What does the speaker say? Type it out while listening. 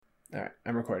All right,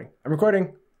 I'm recording.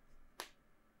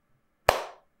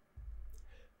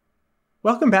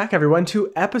 Welcome back, everyone,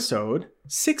 to episode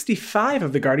 65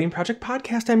 of the Guardian Project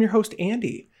podcast. I'm your host,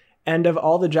 Andy. And of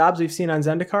all the jobs we've seen on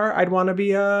Zendikar, I'd want to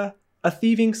be a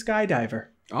thieving skydiver.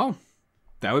 Oh,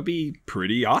 that would be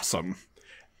pretty awesome.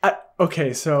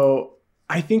 Okay, so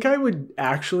I think I would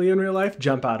actually, in real life,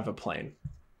 jump out of a plane.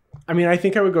 I mean, I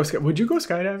think I would go... Would you go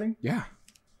skydiving? Yeah.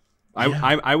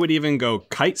 I would even go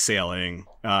kite sailing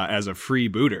as a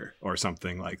freebooter or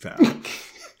something like that.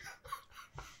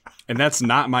 And that's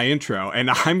not my intro. And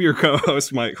I'm your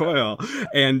co-host, Mike Hoyle.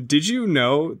 And did you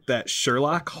know that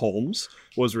Sherlock Holmes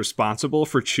was responsible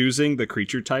for choosing the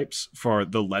creature types for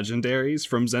the legendaries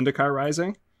from Zendikar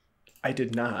Rising? I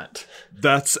did not.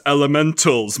 That's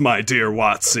elementals, my dear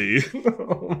Watsy.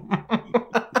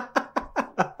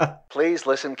 Please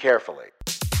listen carefully.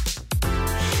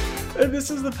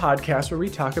 This is the podcast where we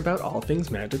talk about all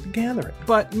things Magic the Gathering.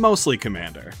 But mostly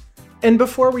Commander. And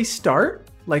before we start,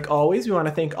 like always, we want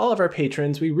to thank all of our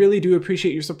patrons. We really do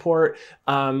appreciate your support.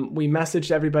 We messaged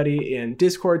everybody in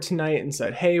Discord tonight and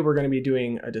said, hey, we're going to be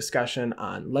doing a discussion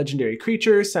on legendary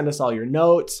creatures. Send us all your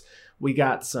notes. We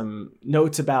got some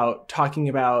notes about talking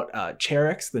about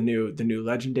Cherix, the new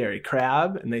legendary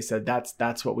crab. And they said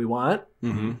that's what we want.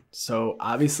 Mm-hmm. So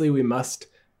obviously we must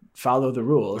follow the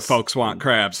rules. Folks want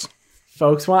crabs.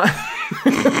 Folks want.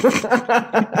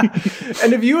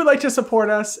 And if you would like to support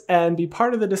us and be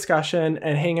part of the discussion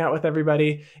and hang out with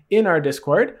everybody in our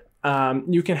Discord,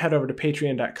 you can head over to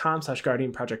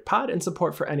patreon.com/guardianprojectpod and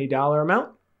support for any dollar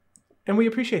amount. And we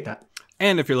appreciate that.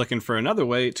 And if you're looking for another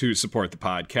way to support the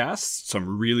podcast,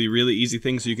 some really, really easy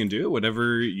things you can do,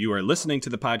 whatever you are listening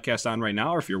to the podcast on right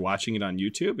now, or if you're watching it on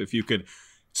YouTube, if you could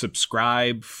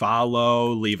subscribe,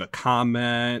 follow, leave a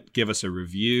comment, give us a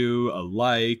review, a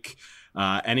like.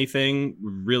 Anything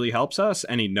really helps us.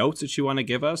 Any notes that you want to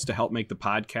give us to help make the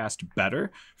podcast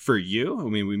better for you. I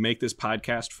mean, we make this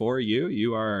podcast for you.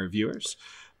 You are our viewers.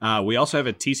 We also have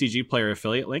a TCG Player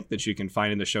affiliate link that you can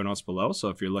find in the show notes below. So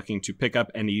if you're looking to pick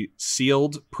up any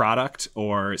sealed product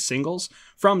or singles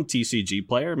from TCG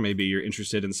Player, maybe you're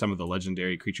interested in some of the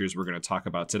legendary creatures we're going to talk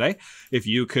about today, if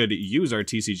you could use our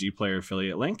TCG Player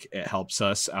affiliate link, it helps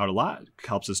us out a lot. It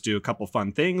helps us do a couple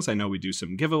fun things. I know we do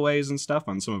some giveaways and stuff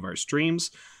on some of our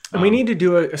streams. And we need to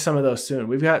do some of those soon.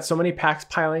 We've got so many packs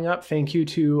piling up. Thank you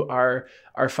to our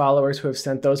followers who have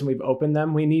sent those and we've opened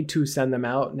them. We need to send them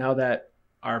out now that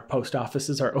our post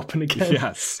offices are open again.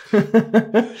 Yes.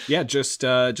 Yeah, just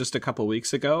a couple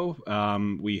weeks ago,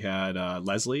 we had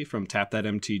Leslie from Tap That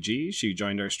MTG. She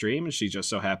joined our stream, and she just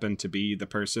so happened to be the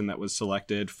person that was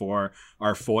selected for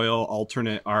our foil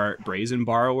alternate art Brazen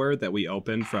Borrower that we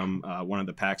opened from one of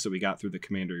the packs that we got through the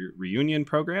Commander Reunion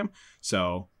program.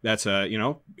 So that's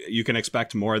you can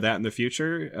expect more of that in the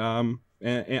future.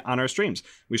 On our streams.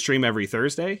 We stream every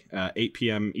Thursday, 8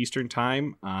 p.m. Eastern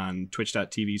time on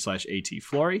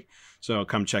twitch.tv/atflory. So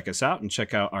come check us out and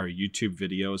check out our YouTube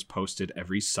videos posted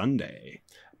every Sunday.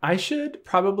 I should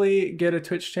probably get a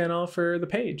Twitch channel for the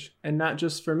page and not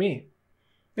just for me.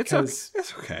 It's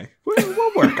okay.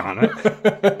 We'll work on it.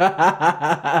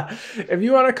 If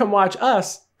you want to come watch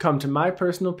us, come to my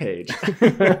personal page.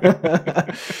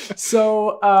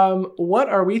 So, what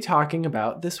are we talking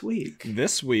about this week?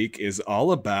 This week is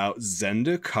all about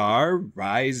Zendikar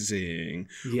Rising.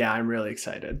 Yeah, I'm really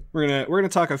excited. We're gonna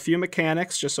talk a few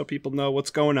mechanics just so people know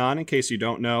what's going on. In case you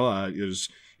don't know, there's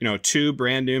 2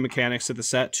 brand new mechanics to the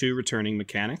set, 2 returning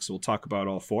mechanics. We'll talk about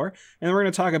all 4, and then we're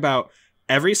gonna talk about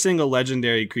every single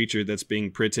legendary creature that's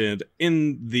being printed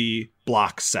in the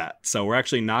block set. So we're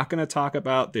actually not going to talk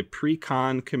about the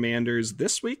pre-con commanders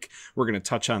this week. We're going to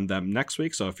touch on them next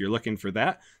week. So if you're looking for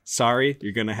that, sorry,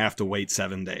 you're going to have to wait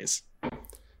 7 days.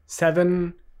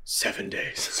 7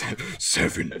 days.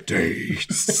 7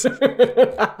 days.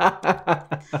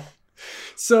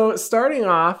 So starting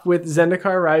off with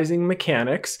Zendikar Rising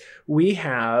mechanics, we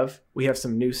have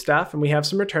some new stuff and we have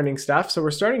some returning stuff. So we're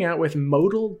starting out with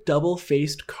modal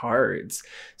double-faced cards.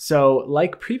 So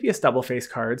like previous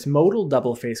double-faced cards, modal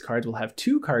double-faced cards will have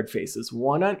 2 card faces,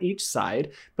 1 on each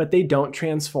side, but they don't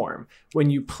transform.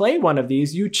 When you play one of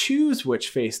these, you choose which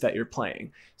face that you're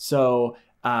playing. So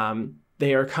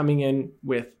they are coming in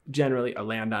with generally a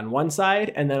land on one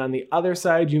side, and then on the other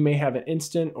side, you may have an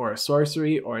instant or a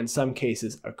sorcery, or in some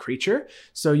cases, a creature.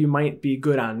 So you might be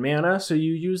good on mana, so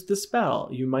you use the spell.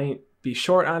 You might be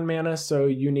short on mana, so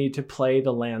you need to play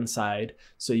the land side,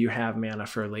 so you have mana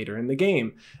for later in the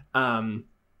game.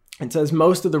 It says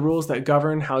most of the rules that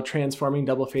govern how transforming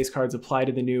double-faced cards apply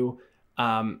to the new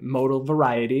modal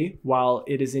variety. While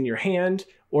it is in your hand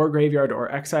or graveyard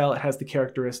or exile, it has the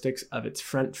characteristics of its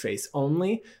front face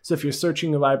only. So if you're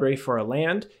searching the library for a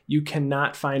land, you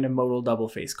cannot find a modal double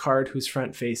face card whose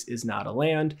front face is not a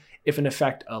land. If an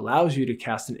effect allows you to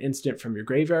cast an instant from your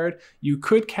graveyard, you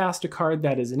could cast a card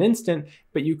that is an instant,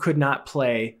 but you could not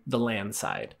play the land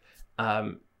side.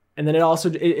 And then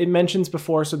it mentions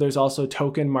before, so there's also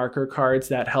token marker cards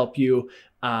that help you,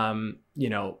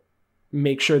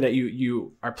 make sure that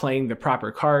you are playing the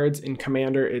proper cards. In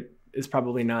Commander, it is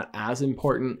probably not as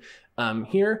important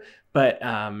here, but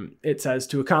it says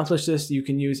to accomplish this, you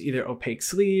can use either opaque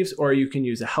sleeves or you can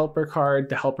use a helper card.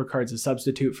 The helper card is a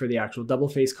substitute for the actual double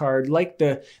face card. Like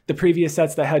the previous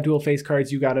sets that had dual face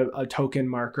cards, you got a token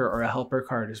marker or a helper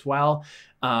card as well.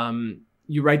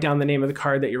 You write down the name of the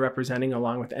card that you're representing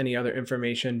along with any other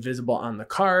information visible on the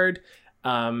card,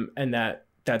 and that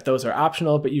those are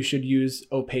optional, but you should use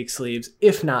opaque sleeves,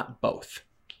 if not both.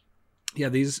 Yeah,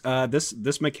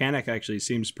 this mechanic actually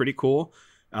seems pretty cool.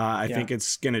 I think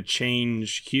it's going to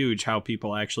change huge how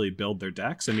people actually build their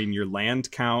decks. I mean, your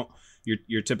land count,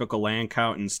 your typical land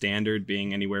count in Standard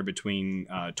being anywhere between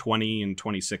 20 and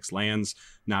 26 lands.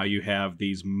 Now you have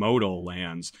these modal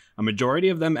lands. A majority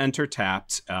of them enter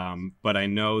tapped, but I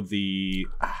know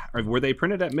were they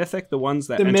printed at Mythic? The ones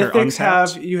that enter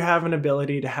untapped? You have an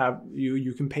ability to have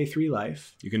you can pay 3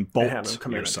 life. You can bolt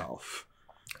yourself.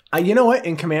 You know what?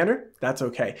 In Commander, that's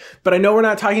okay. But I know we're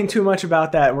not talking too much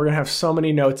about that, and we're going to have so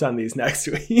many notes on these next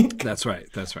week. That's right.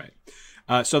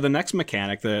 So the next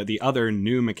mechanic, the other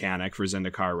new mechanic for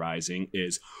Zendikar Rising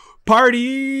is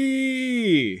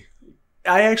Party!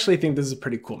 I actually think this is a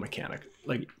pretty cool mechanic.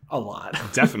 Like, a lot.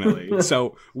 Definitely.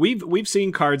 So we've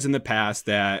seen cards in the past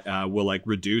that will like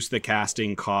reduce the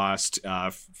casting cost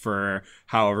for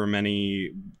however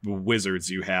many wizards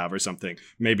you have or something.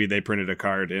 Maybe they printed a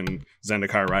card in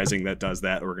Zendikar Rising that does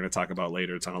that. We're going to talk about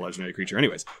later. It's on a legendary creature.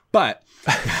 Anyways, but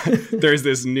there's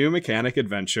this new mechanic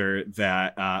adventure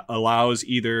that allows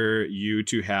either you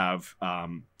to have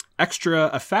extra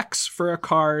effects for a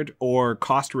card or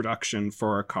cost reduction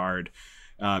for a card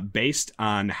based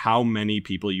on how many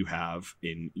people you have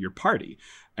in your party.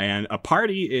 And a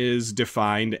party is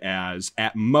defined as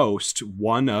at most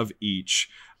one of each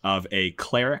of a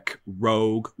cleric,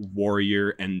 rogue,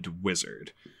 warrior, and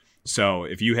wizard. So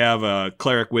if you have a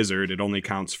cleric wizard, it only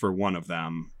counts for one of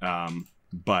them.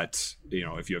 But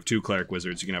if you have 2 cleric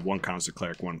wizards, you can have one count as a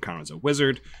cleric, one count as a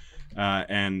wizard.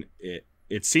 And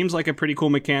it seems like a pretty cool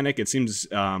mechanic. It seems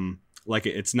like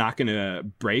it's not going to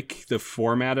break the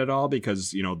format at all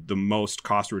because, the most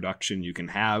cost reduction you can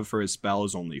have for a spell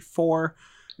is only 4.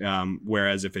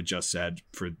 Whereas if it just said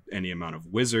for any amount of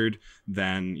wizard,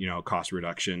 then, cost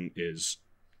reduction is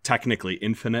technically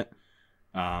infinite.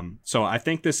 So I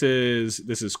think this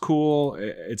is cool.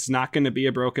 It's not going to be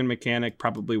a broken mechanic.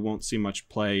 Probably won't see much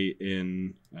play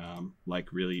in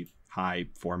like really high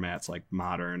formats like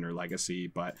Modern or Legacy,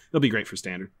 but it'll be great for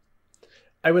Standard.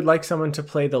 I would like someone to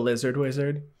play the Lizard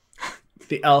Wizard,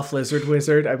 the Elf Lizard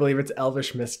Wizard. I believe it's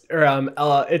Elvish Mist, or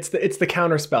it's the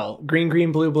counter spell. Green,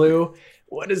 green, blue, blue.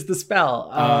 What is the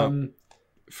spell?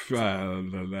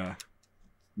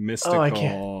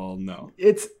 Mystical. No.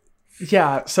 It's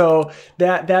So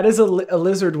that is a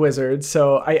Lizard Wizard.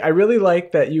 So I really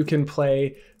like that you can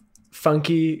play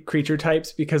funky creature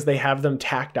types because they have them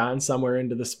tacked on somewhere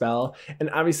into the spell,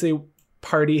 and obviously.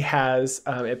 Party has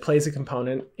it plays a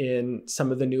component in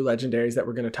some of the new legendaries that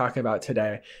we're going to talk about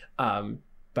today,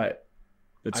 but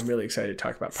I'm really excited to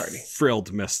talk about Party.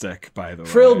 Frilled Mystic, by the way.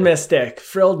 Frilled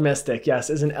Mystic, yes,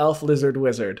 is an elf lizard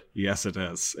wizard. Yes, it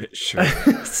is. It sure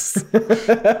is.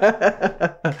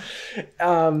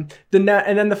 And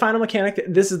then the final mechanic,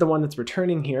 this is the one that's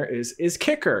returning here, is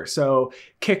Kicker. So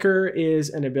Kicker is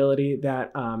an ability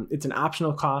that it's an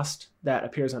optional cost that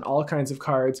appears on all kinds of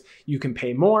cards. You can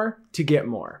pay more to get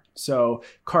more. So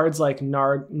cards like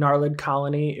Gnarlid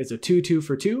Colony is a 2/2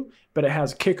 for 2, but it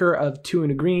has a kicker of 2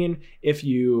 and a green. If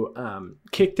you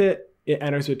kicked it, it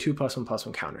enters with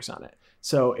 2+1/+1 counters on it.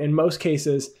 So in most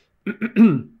cases,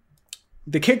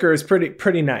 the kicker is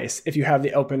pretty nice if you have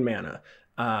the open mana.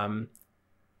 And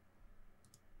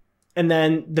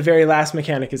then the very last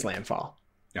mechanic is Landfall.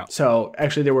 Yeah. So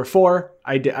actually there were 4.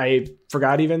 I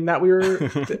forgot even that we were,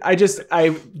 I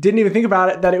didn't even think about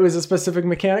it, that it was a specific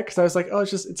mechanic because I was like, oh,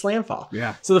 it's Landfall.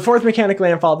 Yeah. So the 4th mechanic,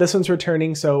 Landfall, this one's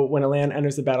returning. So when a land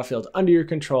enters the battlefield under your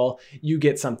control, you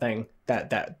get something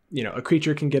that a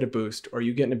creature can get a boost, or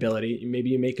you get an ability.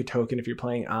 Maybe you make a token if you're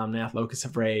playing Omnath, Locus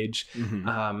of Rage.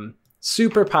 Mm-hmm.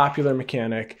 Super popular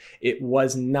mechanic. It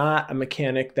was not a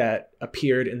mechanic that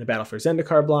appeared in the Battle for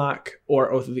Zendikar block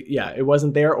or Oath of the... Yeah, it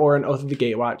wasn't there or in Oath of the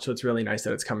Gatewatch, so it's really nice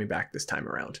that it's coming back this time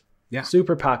around. Yeah.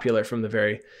 Super popular from the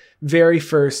very, very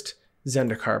first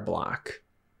Zendikar block.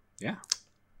 Yeah.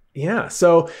 Yeah,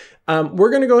 so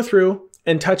we're going to go through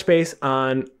and touch base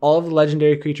on all of the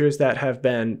legendary creatures that have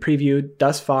been previewed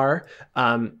thus far.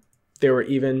 There were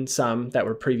even some that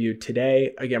were previewed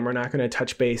today. Again, we're not going to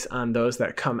touch base on those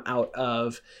that come out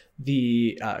of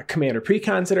the Commander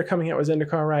Precons that are coming out with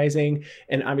Zendikar Rising.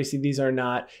 And obviously, these are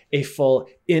not a full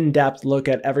in-depth look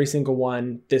at every single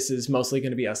one. This is mostly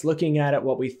going to be us looking at it,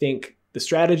 what we think the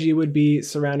strategy would be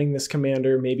surrounding this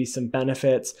commander, maybe some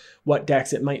benefits, what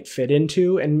decks it might fit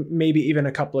into, and maybe even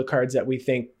a couple of cards that we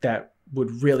think that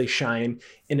would really shine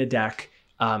in a deck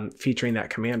featuring that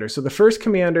commander. So the first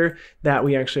commander that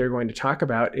we actually are going to talk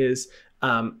about is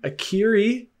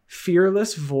Akiri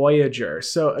Fearless Voyager.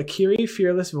 So Akiri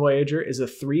Fearless Voyager is a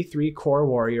 3/3 core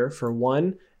warrior for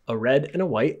 1, a red and a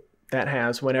white, that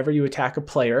has whenever you attack a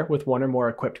player with 1 or more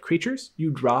equipped creatures,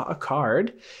 you draw a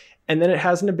card. And then it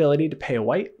has an ability to pay a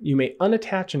white. You may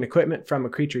unattach an equipment from a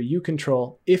creature you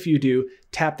control. If you do,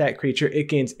 tap that creature. It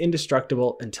gains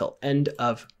indestructible until end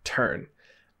of turn.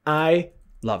 I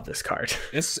love this card.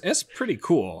 It's pretty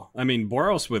cool. I mean,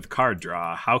 Boros with card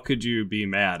draw. How could you be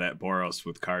mad at Boros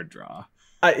with card draw?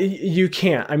 You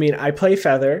can't. I mean, I play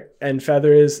Feather, and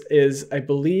Feather is I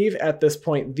believe at this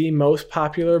point the most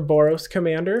popular Boros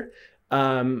commander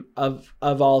of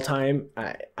all time.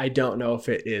 I don't know if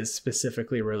it is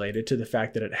specifically related to the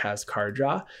fact that it has card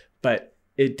draw, but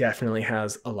it definitely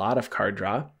has a lot of card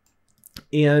draw.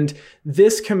 And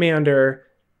this commander,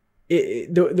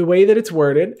 the way that it's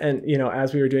worded, and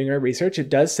as we were doing our research, it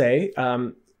does say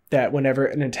that whenever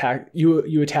an attack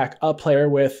you attack a player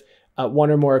with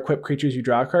 1 or more equipped creatures, you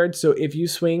draw a card. So if you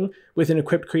swing with an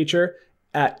equipped creature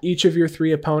at each of your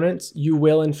 3 opponents, you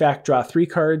will in fact draw 3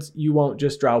 cards. You won't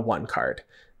just draw 1 card.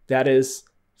 That is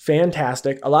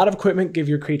fantastic. A lot of equipment give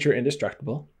your creature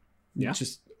indestructible. Yeah.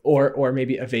 Or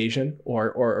maybe evasion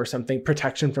or something,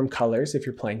 protection from colors if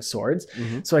you're playing swords.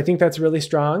 Mm-hmm. So I think that's really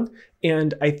strong.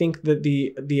 And I think that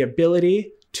the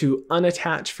ability to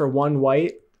unattach for 1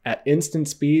 white at instant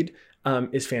speed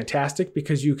is fantastic,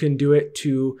 because you can do it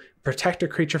to protect a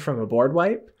creature from a board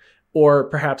wipe, or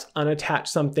perhaps unattach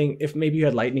something. If maybe you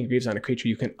had Lightning Greaves on a creature,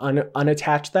 you can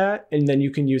unattach that, and then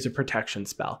you can use a protection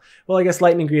spell. Well, I guess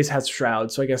Lightning Greaves has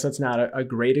Shroud, so I guess that's not a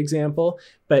great example.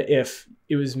 But if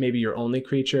it was maybe your only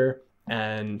creature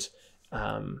and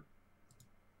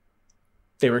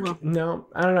they were no,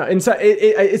 I don't know. And so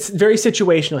it's very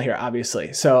situational here,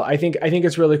 obviously. So I think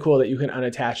it's really cool that you can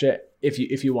unattach it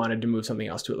if you wanted to move something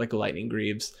else to it, like a Lightning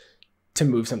Greaves, to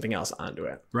move something else onto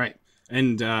it. Right.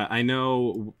 And I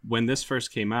know when this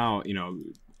first came out,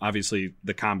 obviously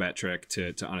the combat trick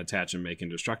to unattach and make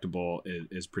indestructible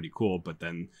is pretty cool. But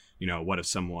then, what if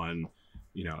someone,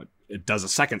 it does a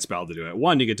second spell to do it?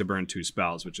 1, you get to burn 2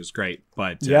 spells, which is great.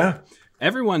 But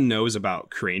everyone knows about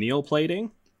cranial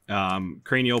plating.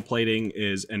 Cranial plating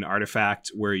is an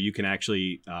artifact where you can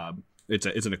actually...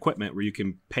 It's an equipment where you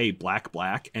can pay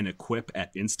black and equip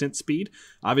at instant speed.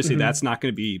 Obviously, that's not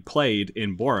going to be played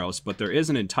in Boros, but there is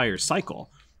an entire cycle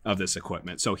of this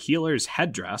equipment. So Healer's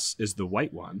Headdress is the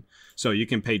white one. So you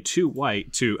can pay 2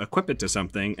 white to equip it to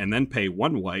something, and then pay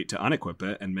 1 white to unequip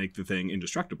it and make the thing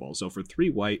indestructible. So for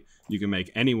 3 white, you can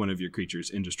make any one of your creatures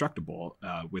indestructible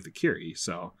with Akiri.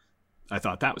 So I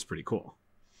thought that was pretty cool.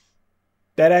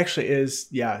 That actually is,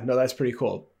 that's pretty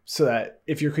cool. So that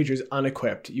if your creature is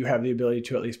unequipped, you have the ability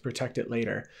to at least protect it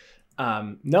later.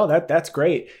 That's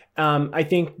great. I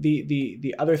think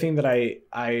the other thing that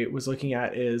I was looking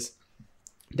at is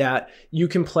that you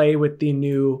can play with the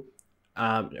new,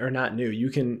 or not new. You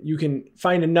can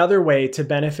find another way to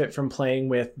benefit from playing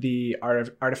with the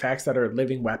artifacts that are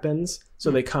living weapons.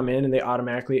 So they come in and they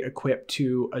automatically equip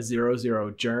to a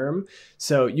 0/0 germ.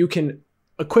 So you can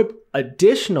equip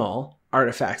additional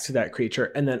artifacts to that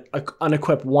creature and then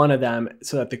unequip one of them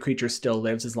so that the creature still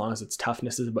lives as long as its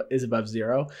toughness is above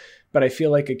 0. But I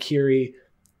feel like Akiri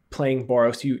playing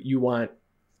Boros, you want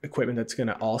equipment that's going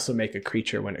to also make a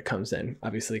creature when it comes in,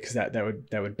 obviously, because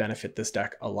that would benefit this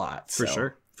deck a lot. For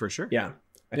sure. Yeah.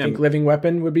 I think Living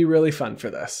Weapon would be really fun for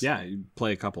this. Yeah, you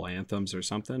play a couple anthems or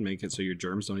something, make it so your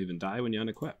germs don't even die when you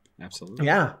unequip. Absolutely.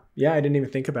 Yeah, I didn't even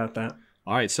think about that.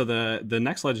 All right, so the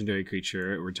next legendary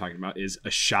creature we're talking about is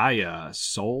Ashaya,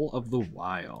 Soul of the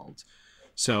Wild.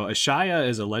 So Ashaya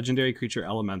is a legendary creature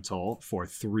elemental for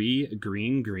 3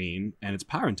 green, and its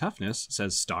power and toughness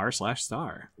says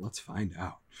 */*. Let's find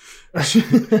out.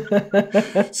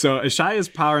 So Ashaya's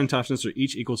power and toughness are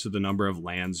each equal to the number of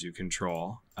lands you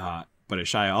control. But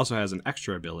Ashaya also has an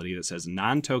extra ability that says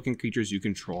non-token creatures you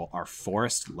control are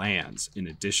forest lands in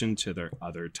addition to their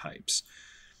other types.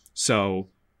 So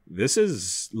this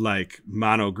is like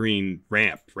mono green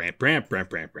ramp.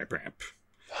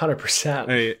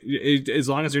 100%. As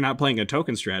long as you're not playing a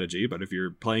token strategy, but if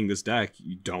you're playing this deck,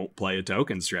 you don't play a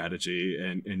token strategy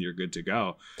and you're good to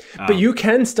go. But you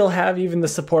can still have even the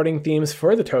supporting themes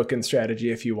for the token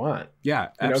strategy if you want. Yeah.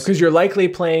 Because you're likely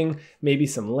playing maybe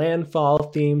some landfall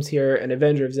themes here, and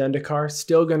Avenger of Zendikar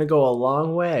still going to go a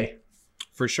long way.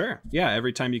 For sure. Yeah.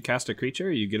 Every time you cast a creature,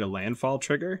 you get a landfall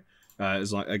trigger.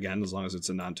 As long as it's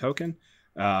a non-token.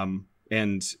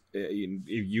 And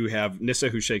you have Nissa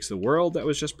Who Shakes the World that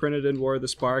was just printed in War of the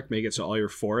Spark. Make it so all your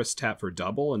forests tap for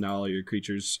double, and now all your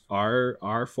creatures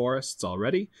are forests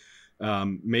already.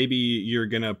 Maybe you're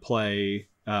going to play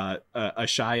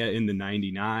Ashaya in the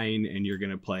 99, and you're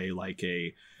going to play like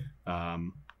is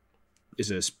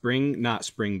it a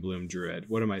Spring Bloom Druid?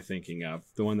 What am I thinking of?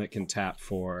 The one that can tap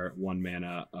for 1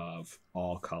 mana of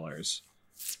all colors.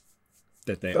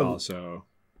 That they also...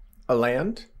 A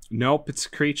land? Nope, it's a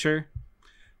creature.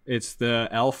 It's the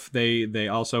elf. They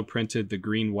also printed the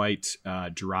green-white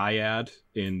Dryad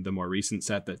in the more recent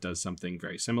set that does something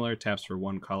very similar. Taps for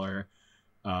 1 color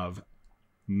of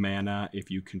mana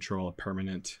if you control a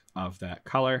permanent of that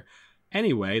color.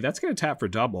 Anyway, that's going to tap for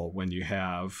double when you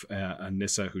have a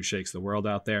Nissa Who Shakes the World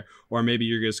out there. Or maybe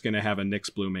you're just going to have a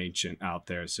Nyx Bloom Ancient out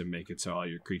there, so make it so all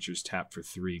your creatures tap for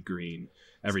 3 green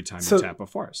every time you tap a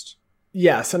forest.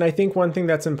 Yes, and I think one thing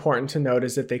that's important to note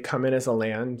is that they come in as a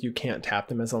land. You can't tap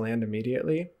them as a land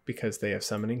immediately because they have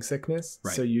summoning sickness.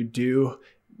 Right. So you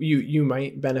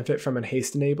might benefit from a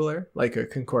haste enabler, like a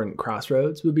Concordant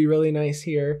Crossroads would be really nice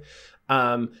here.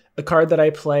 A card that I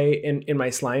play in my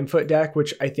Slimefoot deck,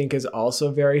 which I think is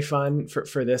also very fun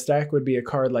for this deck, would be a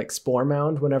card like Spore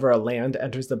Mound. Whenever a land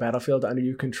enters the battlefield under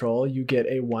your control, you get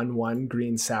a 1/1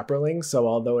 green Saproling. So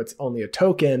although it's only a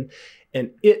token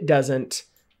and it doesn't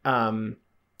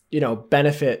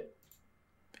benefit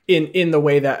in the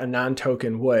way that a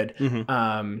non-token would,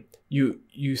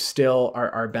 you still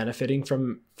are benefiting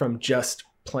from just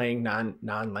playing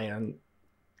non-land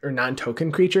or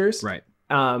non-token creatures. Right.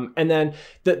 And then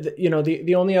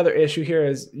the only other issue here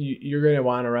is you're going to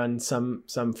want to run some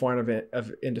form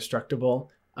of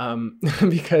indestructible,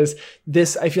 because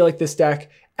I feel like this deck,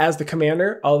 as the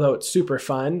commander, although it's super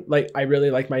fun, like I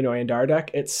really like my Noyandar deck,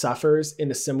 it suffers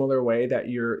in a similar way that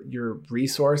your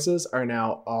resources are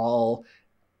now all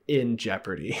in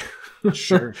jeopardy.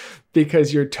 Sure.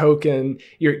 Because your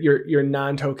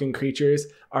non-token creatures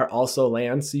are also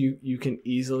lands, so you can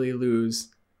easily lose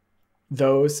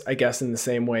those, I guess, in the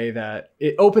same way that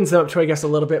it opens them up to, I guess, a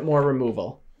little bit more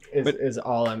removal. Is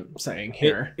all I'm saying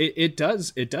here. It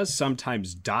does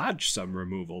sometimes dodge some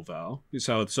removal though.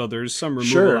 So there's some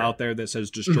removal out there that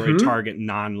says destroy target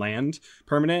non-land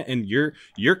permanent, and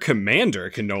your commander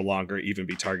can no longer even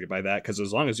be targeted by that, because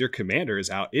as long as your commander is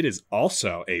out, it is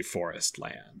also a forest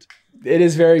land. It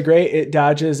is very great. It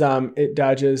dodges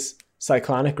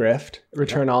Cyclonic Rift,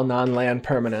 return all non-land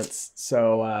permanents.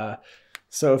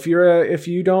 So if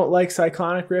you don't like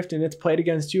Cyclonic Rift and it's played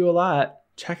against you a lot,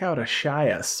 check out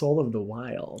Ashaya, Soul of the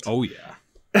Wild. Oh, yeah.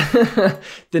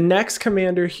 The next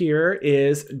commander here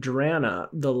is Drana,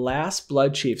 the Last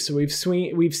Blood Chief. So we've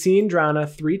seen Drana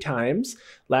 3 times.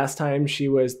 Last time she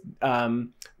was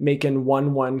making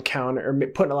 1/1 counter, or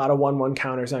putting a lot of 1/1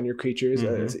 counters on your creatures.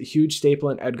 It's a huge staple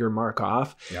in Edgar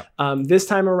Markov. Yep. This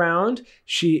time around,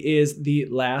 she is the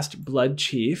Last Blood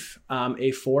Chief,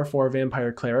 a 4/4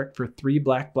 vampire cleric for 3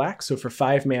 black. So for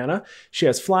 5 mana, she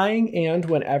has flying, and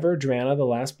whenever Drana, the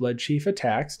Last Blood Chief,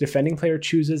 attacks, defending player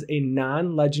chooses a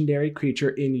non-legendary creature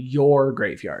in your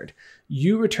graveyard.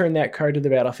 You return that card to the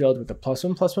battlefield with a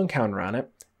 +1/+1 counter on it,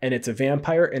 and it's a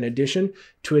vampire in addition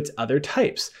to its other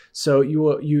types. So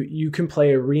you can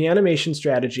play a reanimation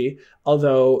strategy.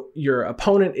 Although your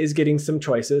opponent is getting some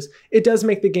choices, it does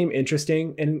make the game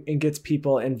interesting and gets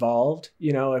people involved.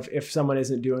 If someone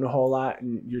isn't doing a whole lot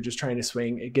and you're just trying to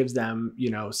swing, it gives them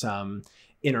some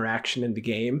interaction in the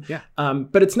game. Yeah.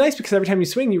 But it's nice because every time you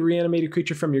swing, you reanimate a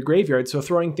creature from your graveyard. So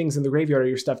throwing things in the graveyard or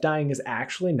your stuff dying is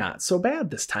actually not so bad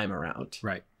this time around.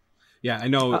 Right. Yeah, I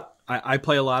know. I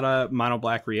play a lot of Mono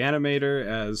Black Reanimator,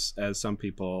 as some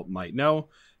people might know.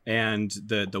 And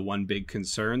the one big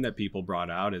concern that people brought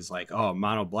out is like, oh,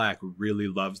 Mono Black really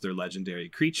loves their legendary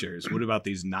creatures. What about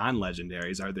these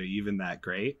non-legendaries? Are they even that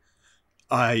great?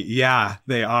 Yeah,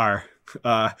 they are.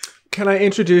 Can I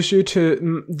introduce you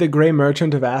to the Grey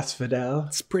Merchant of Asphodel?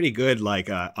 It's pretty good. Like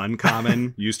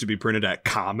uncommon used to be printed at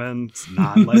common. It's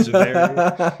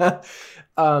non-legendary.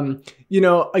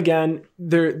 Again,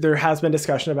 there has been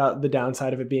discussion about the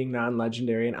downside of it being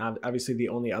non-legendary, and obviously the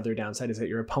only other downside is that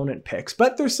your opponent picks.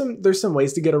 But there's some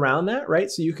ways to get around that, right?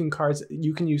 So you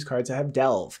can use cards that have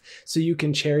delve, so you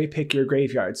can cherry pick your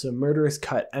graveyard. So Murderous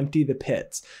Cut, empty the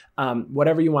pits,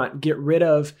 whatever you want. Get rid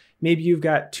of, maybe you've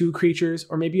got 2 creatures,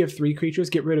 or maybe you have 3 creatures.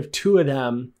 Get rid of 2 of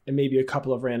them, and maybe a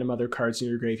couple of random other cards in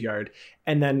your graveyard.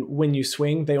 And then when you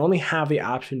swing, they only have the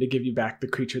option to give you back the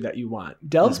creature that you want.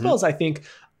 Delve spells, I think,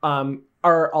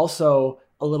 are also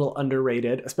a little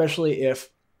underrated, especially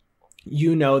if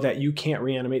you know that you can't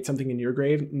reanimate something in your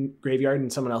graveyard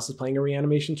and someone else is playing a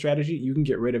reanimation strategy. You can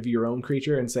get rid of your own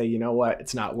creature and say, you know what,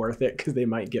 it's not worth it because they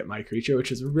might get my creature,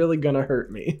 which is really going to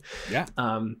hurt me. Yeah.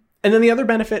 And then the other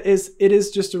benefit is it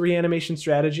is just a reanimation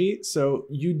strategy. So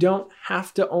you don't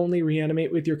have to only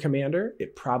reanimate with your commander.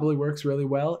 It probably works really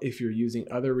well if you're using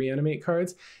other reanimate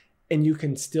cards. And you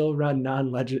can still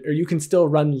run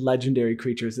legendary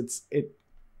creatures. It's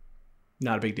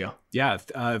not a big deal. Yeah,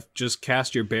 just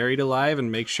cast your Buried Alive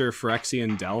and make sure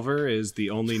Phyrexian Delver is the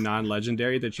only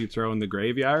non-legendary that you throw in the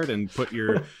graveyard, and put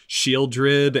your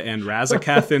Shieldred and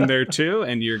Razaketh in there too,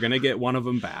 and you're gonna get one of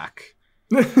them back.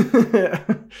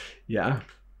 Yeah,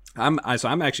 I'm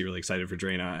actually really excited for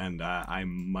Drana, and I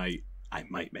might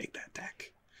make that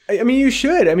deck. I mean, you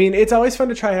should. I mean, it's always fun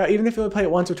to try out, even if you only play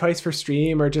it once or twice for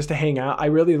stream or just to hang out. I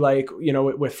really like,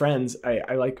 with friends,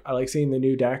 I like seeing the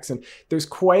new decks, and there's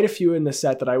quite a few in the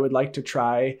set that I would like to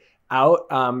try out,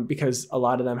 because a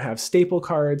lot of them have staple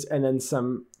cards and then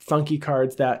some funky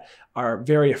cards that are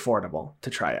very affordable to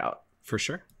try out. For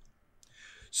sure.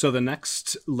 So the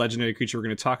next legendary creature we're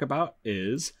going to talk about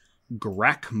is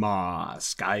Grakmaw,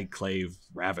 Skyclave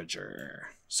Ravager.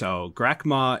 So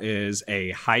Grakmaw is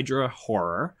a Hydra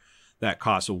horror that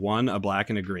costs 1, a black,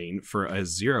 and a green for a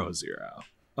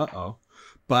 0/0.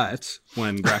 But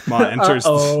when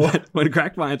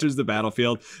Grakmaw enters the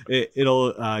battlefield,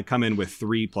 it'll come in with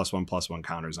 3 +1/+1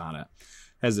 counters on it.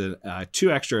 Has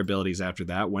 2 extra abilities after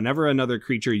that. Whenever another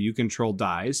creature you control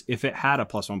dies, if it had a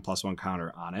 +1/+1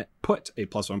 counter on it, put a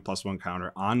 +1/+1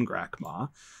 counter on Grakmaw.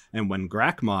 And when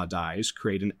Grakmaw dies,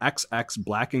 create an XX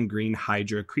black and green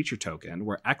Hydra creature token,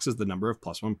 where X is the number of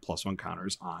 +1/+1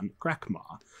 counters on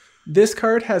Grakmaw. This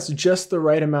card has just the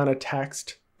right amount of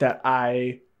text that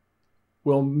I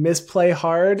will misplay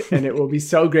hard, and it will be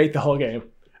so great the whole game.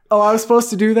 Oh, I was supposed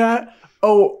to do that?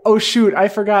 Oh shoot, I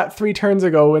forgot 3 turns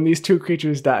ago when these 2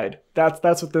 creatures died.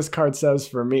 That's what this card says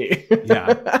for me.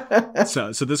 Yeah.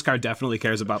 So this card definitely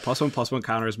cares about +1/+1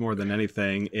 counters more than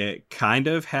anything. It kind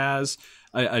of has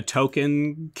a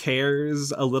token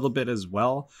cares a little bit as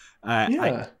well.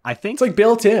 Yeah. I think it's like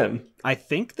built in. I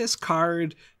think this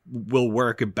card will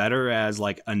work better as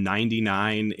like a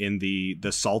 99 in the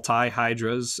Sultai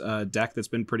Hydras deck that's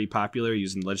been pretty popular,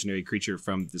 using legendary creature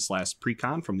from this last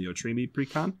precon, from the Otrimi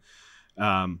precon.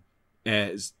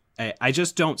 As I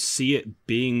just don't see it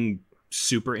being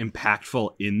super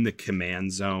impactful in the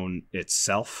command zone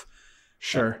itself.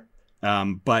 Sure.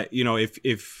 But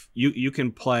if you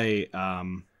can play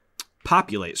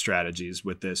populate strategies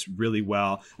with this really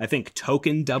well. I think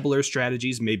token doubler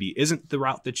strategies maybe isn't the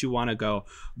route that you want to go,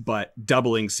 but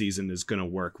doubling season is going to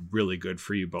work really good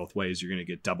for you both ways. You're going to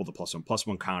get double the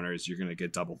 +1/+1 counters. You're going to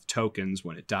get double the tokens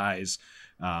when it dies.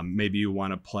 Maybe you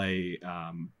want to play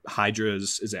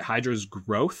Hydra's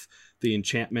Growth, the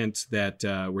enchantment that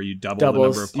where you double the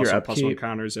number of +1/+1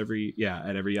 counters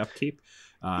at every upkeep.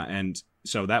 And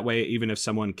so that way, even if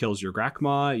someone kills your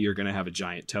Grakmaw, you're going to have a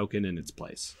giant token in its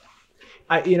place.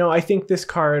 I think this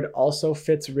card also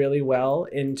fits really well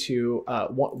into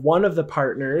one of the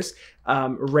partners.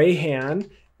 Rayhan,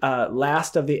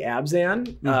 Last of the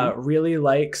Abzan, really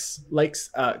likes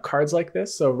cards like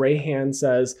this. So Rayhan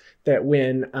says that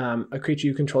when a creature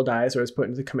you control dies or is put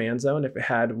into the command zone, if it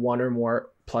had 1 or more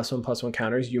 +1/+1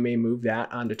 counters, you may move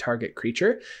that onto target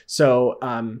creature. So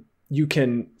you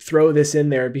can throw this in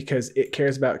there because it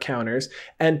cares about counters.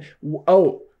 And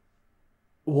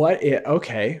what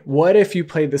if you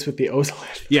played this with the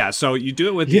Ozolith? Yeah, so you do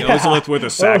it with the Ozolith with a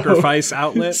sacrifice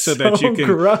outlet so that you can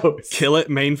kill it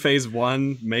main phase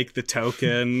 1, make the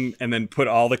token, and then put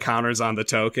all the counters on the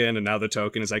token, and now the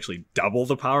token is actually double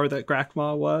the power that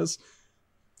Grakmaw was.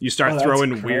 You start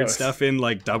throwing weird stuff in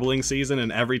like doubling season,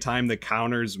 and every time the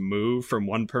counters move from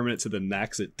one permanent to the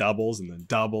next, it doubles and then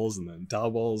doubles and then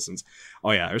doubles. And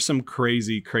there's some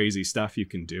crazy, crazy stuff you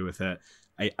can do with it.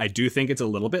 I do think it's a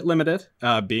little bit limited,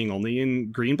 being only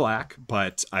in green-black,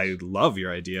 but I love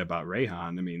your idea about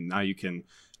Rayhan. I mean, now you can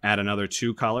add another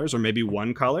 2 colors or maybe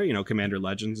 1 color. You know, Commander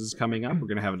Legends is coming up. We're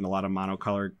going to have a lot of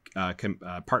monocolor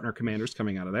partner commanders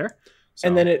coming out of there. So.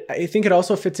 And then I think it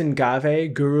also fits in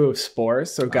Gave, Guru of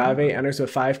Spores. So Gave enters with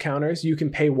 5 counters. You can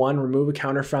pay 1, remove a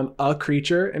counter from a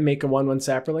creature and make a 1/1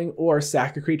 sapperling, or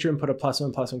sack a creature and put a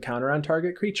 +1/+1 counter on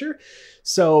target creature.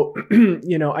 So,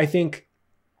 you know, I think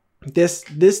this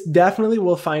definitely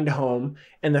will find a home.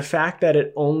 And the fact that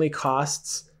it only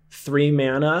costs 3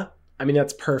 mana, I mean,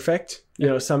 that's perfect. You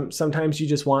know, sometimes you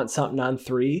just want something on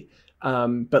 3.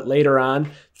 But later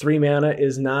on, 3 mana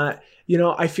is not, you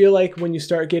know, I feel like when you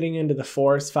start getting into the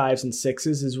 4s, 5s, and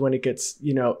 6s is when it gets,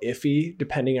 you know, iffy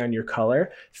depending on your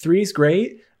color. 3's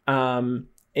great. And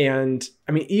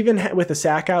I mean, even with a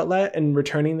sack outlet and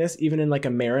returning this, even in like a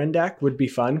Marin deck would be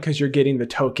fun because you're getting the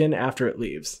token after it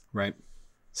leaves. Right.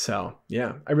 So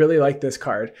yeah, I really like this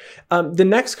card. The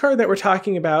next card that we're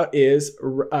talking about is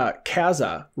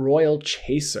Kaza, Royal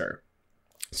Chaser.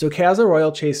 So Kaza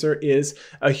Royal Chaser is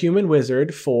a human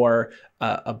wizard for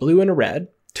a blue and a red,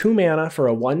 2 mana for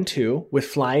a 1/2 with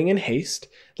flying and haste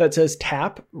that says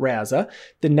tap Raza.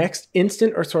 The next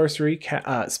instant or sorcery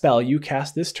spell you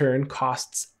cast this turn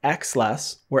costs X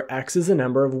less, where X is the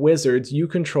number of wizards you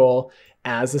control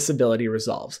as this ability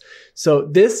resolves. So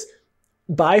this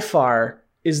by far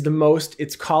is the most,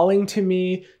 it's calling to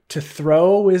me to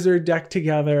throw a wizard deck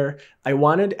together. At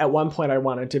one point I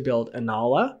wanted to build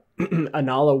Anala.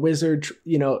 Anala wizard,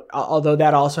 you know, although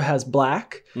that also has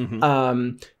black.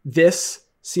 This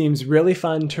seems really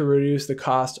fun to reduce the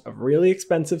cost of really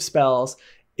expensive spells.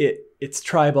 It's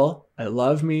tribal. I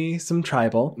love me some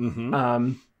tribal.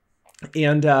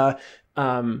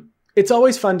 It's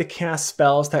always fun to cast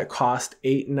spells that cost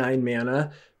 8 and 9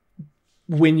 mana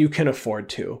when you can afford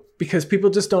to, because people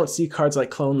just don't see cards like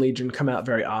Clone Legion come out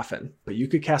very often. But you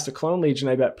could cast a Clone Legion,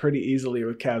 I bet, pretty easily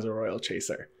with Kaza Royal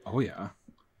Chaser. Oh yeah.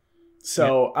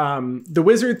 So the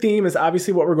wizard theme is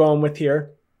obviously what we're going with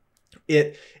here.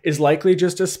 It is likely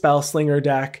just a spell slinger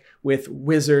deck with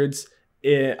wizards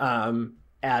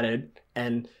added,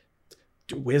 and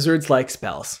wizards like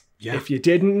spells. Yeah. If you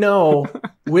didn't know,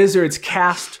 wizards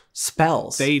cast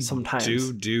spells. They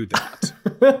sometimes do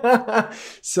that.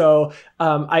 So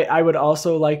I would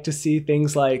also like to see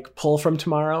things like Pull from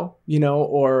Tomorrow, you know,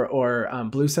 or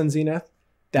Blue Sun Zenith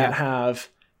that have,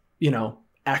 you know,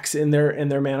 X in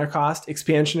their mana cost.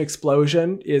 Expansion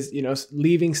Explosion is, you know,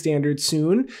 leaving standard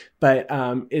soon, but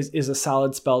is a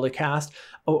solid spell to cast.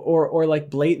 Or like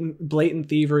blatant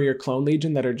Thievery or Clone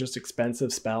Legion that are just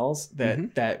expensive spells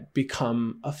that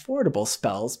become affordable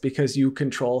spells because you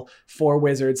control 4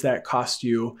 wizards that cost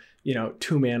you, you know,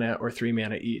 2 mana or 3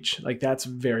 mana each. Like that's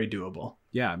very doable.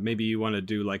 Yeah, maybe you want to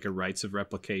do like a Rites of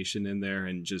Replication in there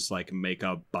and just like make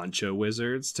a bunch of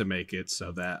wizards to make it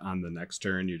so that on the next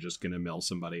turn you're just going to mill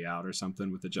somebody out or something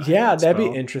with a giant that'd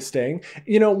spell. Be interesting.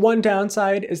 You know, one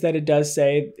downside is that it does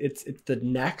say it's the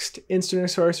next instant or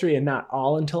sorcery and not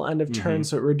all until end of turn,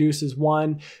 so it reduces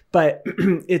 1. But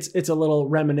it's a little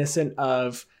reminiscent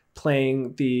of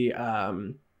playing the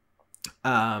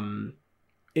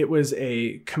it was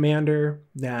a commander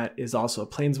that is also a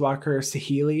planeswalker,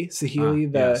 Saheeli,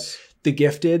 the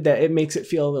gifted, that it makes it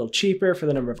feel a little cheaper for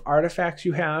the number of artifacts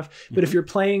you have. But if you're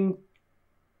playing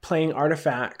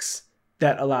artifacts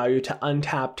that allow you to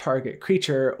untap target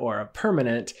creature or a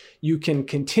permanent, you can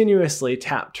continuously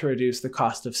tap to reduce the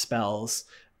cost of spells.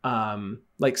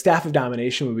 Like Staff of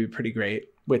Domination would be pretty great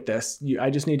with this. I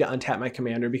just need to untap my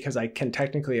commander because I can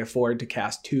technically afford to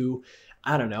cast 2,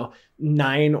 I don't know,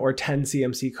 9 or 10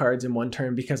 CMC cards in one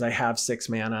turn because I have 6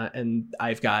 mana and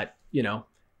I've got, you know,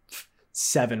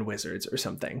 7 wizards or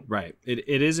something. Right.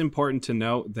 It is important to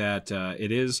note that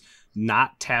it is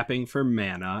not tapping for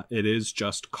mana. It is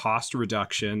just cost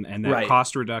reduction, and that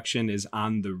cost reduction is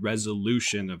on the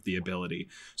resolution of the ability.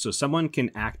 So someone can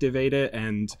activate it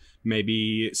and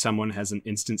maybe someone has an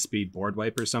instant speed board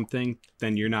wipe or something,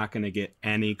 then you're not going to get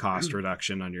any cost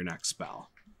reduction on your next spell.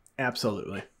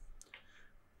 Absolutely.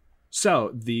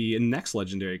 So the next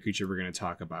legendary creature we're going to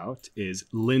talk about is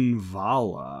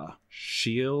Linvala,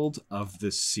 Shield of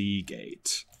the Sea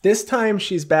Gate. This time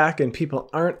she's back and people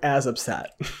aren't as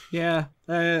upset. Yeah,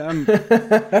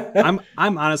 I'm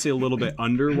honestly a little bit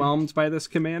underwhelmed by this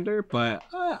commander, but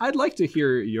I'd like to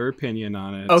hear your opinion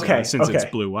on it. Since it's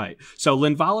blue-white. So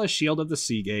Linvala, Shield of the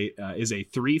Sea Gate is a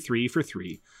 3/3 for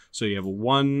 3. So you have a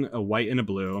white and a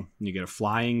blue, and you get a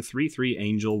flying 3/3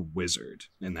 angel wizard.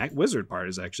 And that wizard part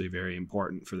is actually very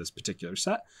important for this particular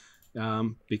set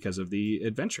because of the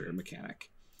adventure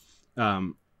mechanic.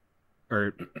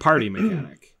 Or party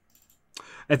mechanic.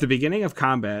 At the beginning of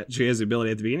combat, she has the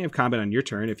ability at the beginning of combat on your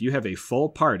turn, if you have a full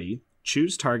party,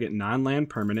 Choose target non-land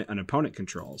permanent an opponent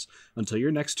controls. Until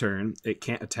your next turn, it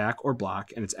can't attack or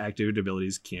block, and its activated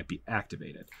abilities can't be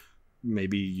activated.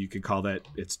 Maybe you could call that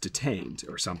it's detained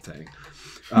or something.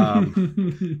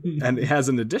 And it has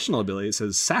an additional ability. It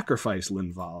says sacrifice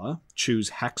Linvala,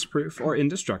 choose hexproof or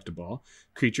indestructible.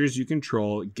 Creatures you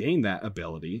control gain that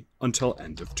ability until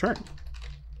end of turn.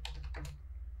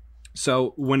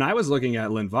 So when I was looking at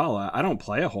Linvala, I don't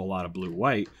play a whole lot of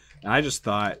blue-white. And I just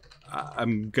thought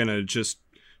I'm going to just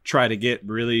try to get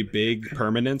really big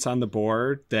permanents on the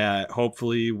board that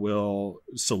hopefully will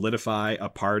solidify a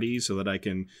party so that I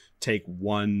can take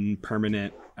one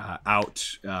permanent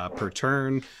out per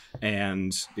turn,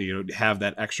 and have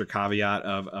that extra caveat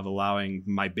of allowing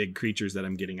my big creatures that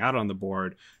I'm getting out on the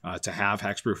board to have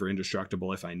hexproof or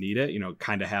indestructible if I need it.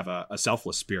 Kind of have a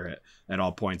selfless spirit at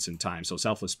all points in time. So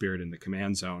selfless spirit in the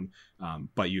command zone,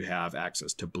 but you have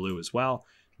access to blue as well.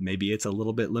 Maybe it's a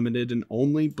little bit limited in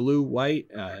only blue-white,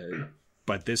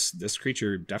 but this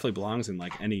creature definitely belongs in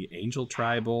like any angel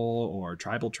tribal or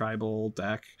tribal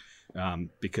deck,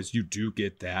 because you do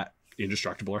get that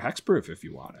indestructible or hexproof if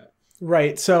you want it.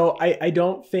 Right. So I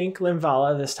don't think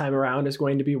Linvala this time around is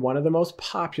going to be one of the most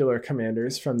popular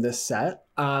commanders from this set.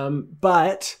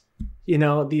 But, the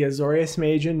Azorius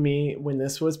Mage and me, when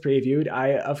this was previewed,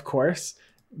 I, of course,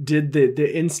 did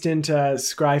the instant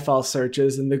Scryfall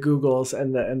searches and the Googles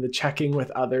and the checking with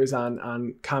others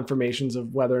on confirmations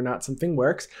of whether or not something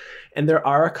works. And there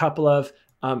are a couple of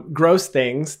gross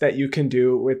things that you can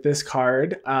do with this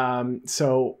card.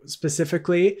 So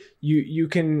specifically, you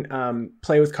can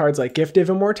play with cards like Gift of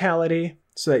Immortality,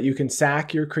 so that you can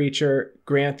sack your creature,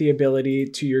 grant the ability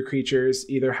to your creatures,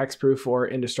 either hexproof or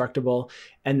indestructible,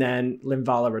 and then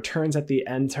Linvala returns at the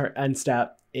end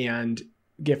step, and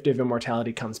Gift of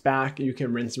Immortality comes back. You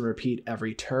can rinse and repeat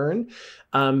every turn.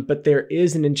 But there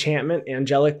is an enchantment,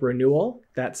 Angelic Renewal,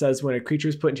 that says when a creature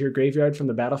is put into your graveyard from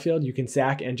the battlefield, you can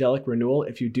sack Angelic Renewal.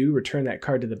 If you do, return that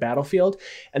card to the battlefield.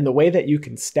 And the way that you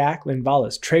can stack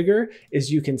Linvala's trigger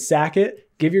is you can sack it,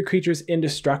 give your creatures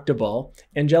indestructible.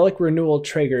 Angelic Renewal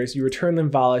triggers, you return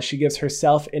Linvala, she gives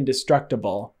herself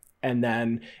indestructible. And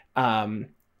then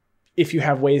if you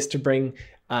have ways to bring...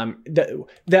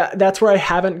 that's where I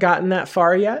haven't gotten that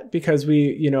far yet, because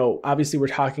we, obviously we're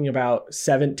talking about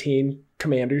 17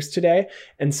 commanders today.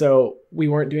 And so we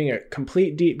weren't doing a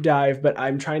complete deep dive, but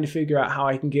I'm trying to figure out how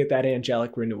I can get that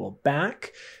Angelic Renewal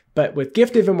back. But with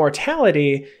Gift of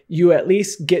Immortality, you at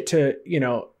least get to,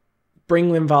 bring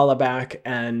Linvala back,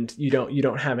 and you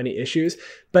don't have any issues.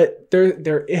 But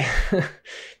there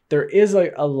is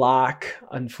a lock,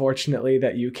 unfortunately,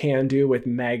 that you can do with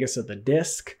Magus of the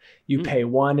Disc. You pay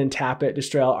 1 and tap it,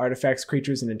 destroy all artifacts,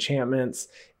 creatures, and enchantments.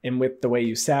 And with the way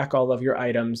you sack all of your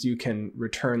items, you can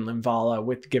return Linvala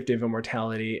with Gift of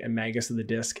Immortality and Magus of the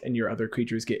Disc, and your other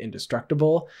creatures get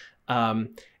indestructible.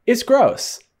 It's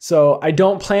gross. So I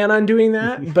don't plan on doing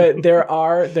that, but there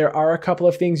are a couple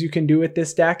of things you can do with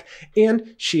this deck.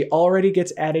 And she already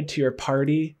gets added to your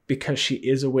party because she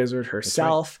is a wizard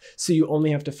herself. Right. So you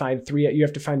only have to find 3. You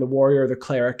have to find the warrior, the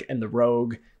cleric, and the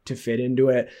rogue to fit into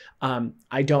it.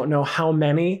 I don't know how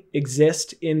many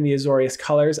exist in the Azorius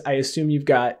colors. I assume you've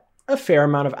got a fair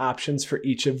amount of options for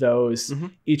each of those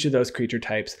creature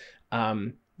types.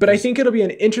 But I think it'll be an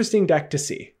interesting deck to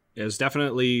see. There's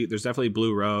definitely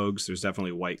blue rogues. There's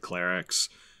definitely white clerics.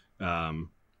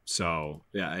 So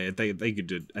yeah,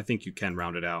 I think you can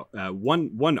round it out.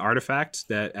 One artifact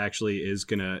that actually is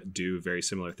gonna do very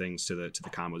similar things to the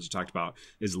combos you talked about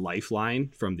is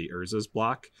Lifeline from the Urza's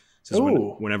block. Says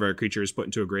whenever a creature is put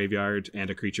into a graveyard and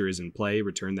a creature is in play,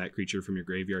 return that creature from your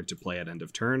graveyard to play at end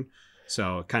of turn.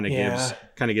 So it kind of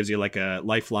gives you like a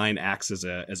Lifeline, acts as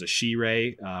a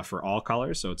she-ray for all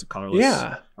colors. So it's a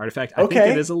colorless artifact. I think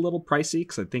it is a little pricey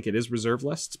because I think it is reserve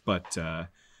list, but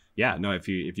if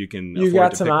you can, you've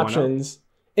got some options.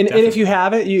 And if you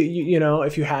have it,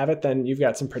 if you have it, then you've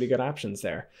got some pretty good options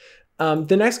there.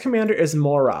 The next commander is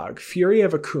Morag, Fury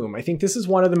of Akum. I think this is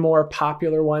one of the more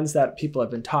popular ones that people have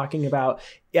been talking about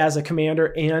as a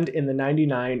commander and in the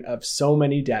 99 of so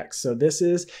many decks. So this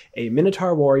is a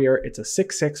Minotaur Warrior. It's a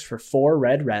 6/6 for 4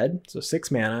 red, so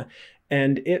 6 mana.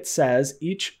 And it says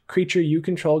each creature you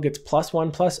control gets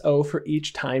 +1/+0 for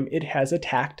each time it has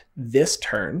attacked this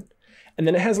turn. And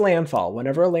then it has landfall.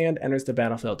 Whenever a land enters the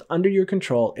battlefield under your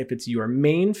control, if it's your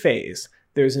main phase,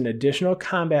 there's an additional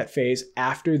combat phase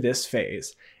after this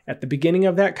phase. At the beginning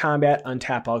of that combat,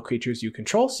 untap all creatures you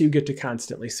control, so you get to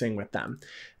constantly swing with them.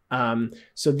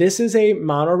 So this is a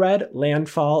mono red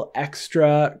landfall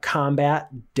extra combat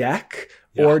deck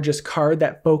or just card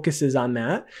that focuses on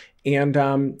that. And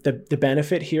the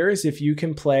benefit here is if you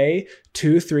can play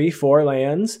 2, 3, 4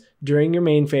 lands during your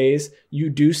main phase, you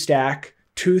do stack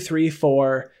 2, 3,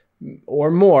 4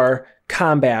 or more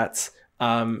combats.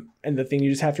 And the thing you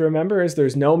just have to remember is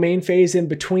there's no main phase in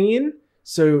between.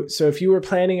 So if you were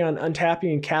planning on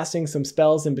untapping and casting some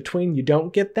spells in between, you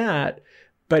don't get that.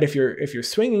 But if you're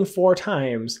swinging 4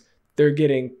 times, they're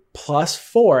getting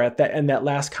 +4 at that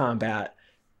last combat.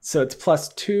 So it's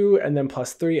 +2 and then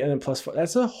 +3 and then +4.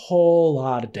 That's a whole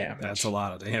lot of damage. That's a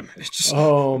lot of damage.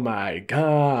 Oh my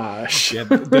gosh. Yeah,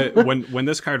 when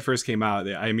this card first came out,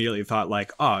 I immediately thought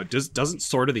like, oh, doesn't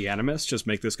Sword of the Animus just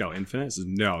make this go infinite? It says,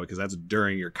 no, because that's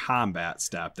during your combat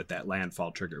step that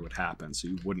landfall trigger would happen, so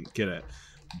you wouldn't get it.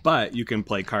 But you can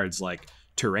play cards like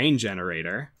Terrain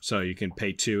Generator, so you can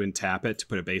pay 2 and tap it to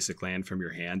put a basic land from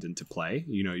your hand into play.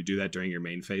 You do that during your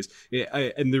main phase.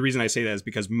 And the reason I say that is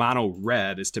because mono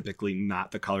red is typically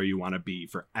not the color you want to be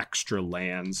for extra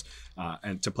lands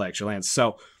and to play extra lands.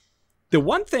 So the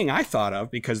one thing I thought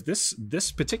of, because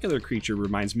this particular creature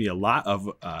reminds me a lot of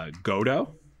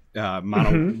Godo.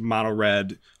 Mono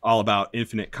red, all about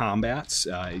infinite combats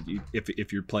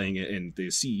if you're playing it in the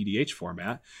CEDH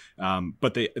format,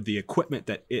 but the equipment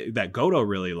that Godo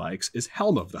really likes is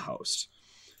Helm of the Host.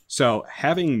 So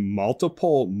having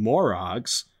multiple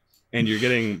Morogs and you're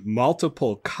getting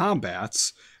multiple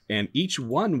combats, and each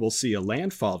one will see a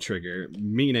landfall trigger,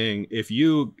 meaning if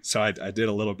you... So I did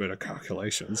a little bit of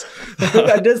calculations.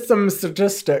 I did some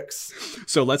statistics.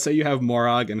 So let's say you have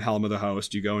Morog and Helm of the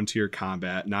Host. You go into your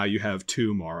combat. Now you have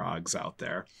 2 Morogs out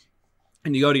there.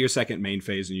 And you go to your second main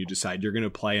phase and you decide you're going to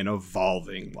play an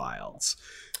Evolving Wilds.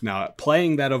 Now,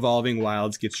 playing that Evolving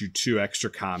Wilds gets you 2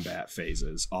 extra combat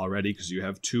phases already because you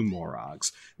have 2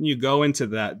 Morogs. And you go into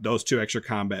those 2 extra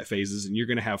combat phases and you're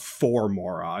going to have 4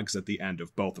 Morogs at the end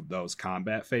of both of those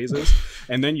combat phases.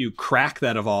 And then you crack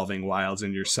that Evolving Wilds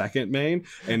in your second main,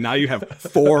 and now you have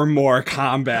 4 more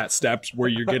combat steps where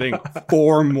you're getting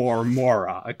 4 more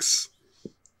Morogs.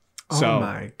 So, oh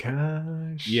my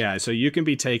gosh. Yeah, so you can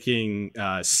be taking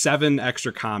 7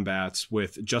 extra combats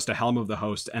with just a Helm of the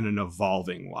Host and an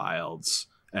Evolving Wilds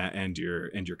and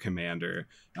your commander,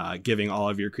 giving all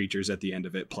of your creatures at the end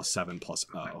of it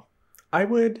 +7/+0.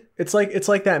 It's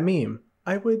like that meme.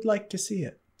 I would like to see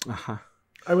it. Uh-huh.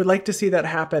 I would like to see that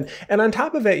happen. And on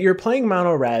top of it, you're playing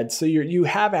mono red, so you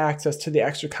have access to the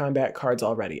extra combat cards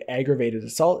already. Aggravated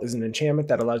Assault is an enchantment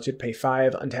that allows you to pay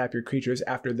 5, untap your creatures.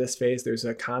 After this phase, there's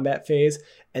a combat phase,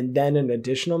 and then an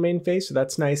additional main phase, so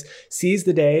that's nice. Seize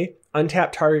the Day,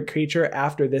 untap target creature.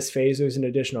 After this phase, there's an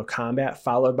additional combat,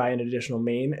 followed by an additional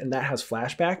main, and that has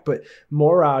flashback. But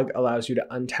Morog allows you to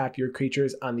untap your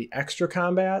creatures on the extra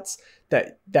combats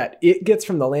that it gets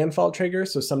from the landfall trigger.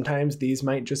 So sometimes these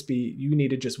might just be, you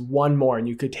needed just 1 more and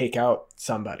you could take out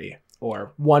somebody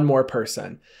or 1 more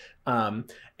person.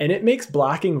 And it makes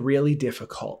blocking really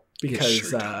difficult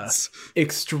because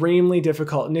extremely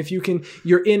difficult. And if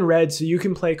you're in red, so you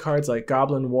can play cards like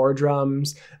Goblin War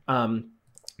Drums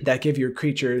that give your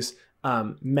creatures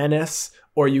menace,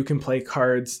 or you can play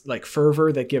cards like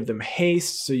Fervor that give them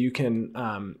haste, so you can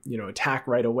attack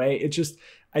right away. It just,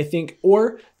 I think,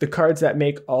 or the cards that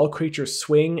make all creatures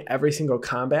swing every single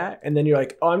combat, and then you're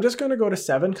like, oh, I'm just going to go to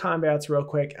 7 combats real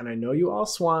quick, and I know you all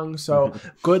swung, so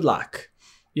good luck.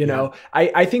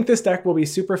 I think this deck will be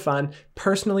super fun.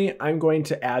 Personally, I'm going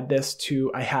to add this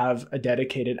to, I have a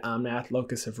dedicated Omnath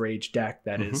Locus of Rage deck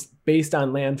that is based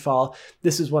on landfall.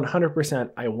 This is 100%.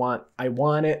 I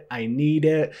want it. I need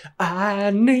it.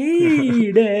 I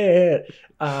need it.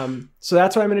 So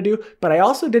that's what I'm going to do. But I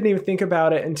also didn't even think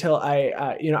about it until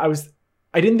I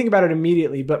didn't think about it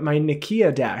immediately, but my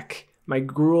Nakia deck, my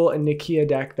Gruul and Nakia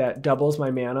deck that doubles my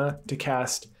mana to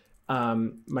cast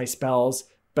my spells,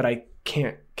 but I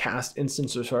can't cast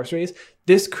instants or sorceries.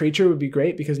 This creature would be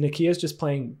great because Nakia is just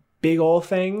playing big old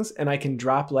things, and I can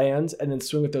drop lands and then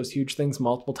swing with those huge things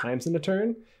multiple times in a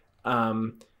turn.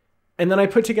 And then I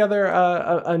put together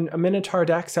a Minotaur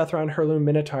deck, Sethron Heirloom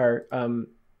Minotaur,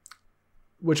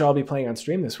 which I'll be playing on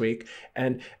stream this week.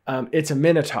 And it's a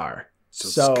Minotaur.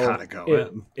 So it's gotta go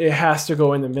in. It has to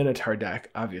go in the Minotaur deck,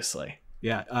 obviously.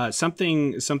 Yeah,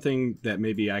 something that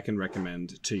maybe I can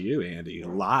recommend to you, Andy,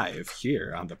 live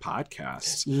here on the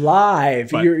podcast.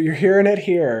 Live, you're hearing it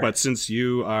here. But since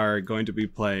you are going to be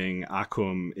playing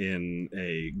Akum in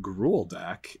a Gruul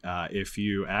deck, if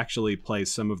you actually play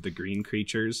some of the green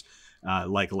creatures,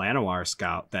 like Llanowar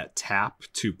Scout, that tap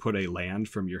to put a land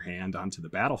from your hand onto the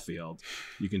battlefield,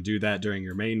 you can do that during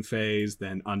your main phase,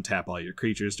 then untap all your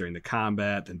creatures during the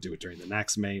combat, then do it during the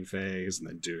next main phase, and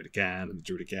then do it again, and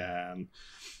do it again.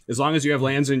 As long as you have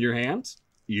lands in your hand,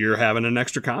 you're having an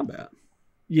extra combat.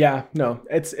 Yeah, no,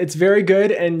 it's very good,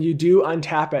 and you do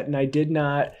untap it. And I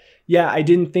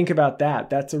didn't think about that.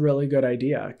 That's a really good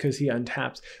idea because he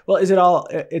untaps. Well, is it all?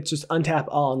 It's just untap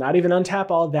all, not even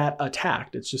untap all that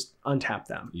attacked. It's just untap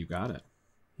them. You got it.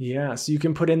 Yeah, so you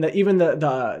can put in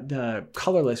the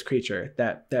colorless creature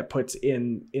that puts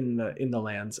in the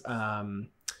lands.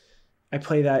 I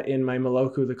play that in my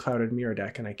Moloku the Clouded Mirror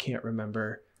deck, and I can't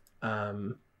remember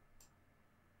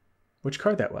which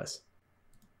card that was.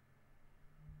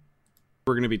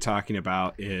 We're going to be talking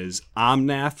about is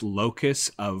Omnath,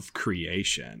 Locus of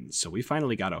Creation. So we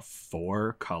finally got a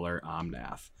 4-color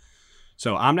Omnath.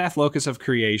 So Omnath, Locus of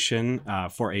Creation,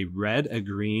 for a red, a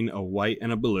green, a white,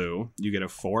 and a blue, you get a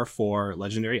 4/4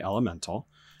 legendary elemental.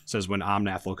 It says when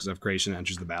Omnath, Locus of Creation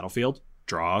enters the battlefield,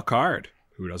 draw a card.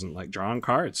 Who doesn't like drawing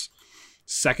cards?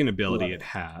 Second ability it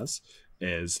has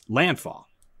is Landfall.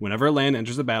 Whenever a land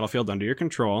enters the battlefield under your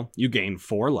control, you gain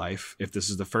 4 life if this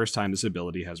is the first time this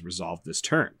ability has resolved this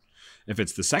turn. If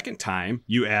it's the second time,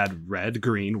 you add red,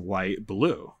 green, white,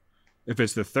 blue. If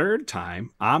it's the third time,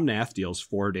 Omnath deals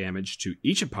 4 damage to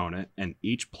each opponent and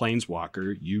each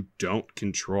planeswalker you don't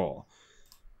control.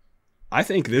 I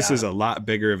think this is a lot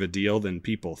bigger of a deal than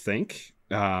people think.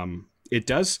 It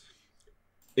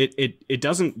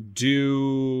doesn't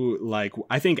do like,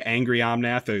 I think Angry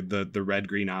Omnath, the red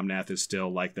green Omnath is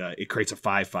still like it creates a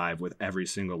 5/5 with every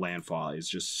single landfall. It's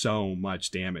just so much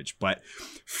damage, but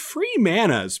free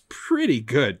mana is pretty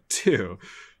good too.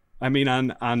 I mean,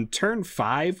 on turn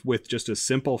 5 with just a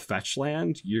simple fetch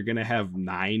land, you're going to have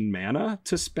 9 mana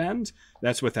to spend.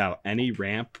 That's without any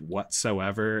ramp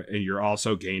whatsoever. And you're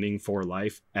also gaining 4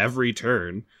 life every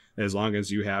turn as long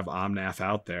as you have Omnath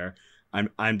out there. I'm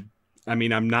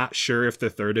not sure if the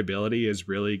third ability is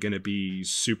really going to be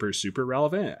super, super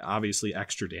relevant. Obviously,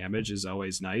 extra damage is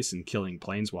always nice, and killing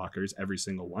planeswalkers, every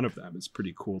single one of them, is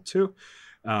pretty cool too.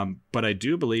 But I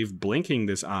do believe blinking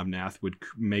this Omnath would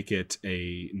make it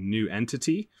a new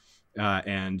entity,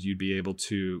 and you'd be able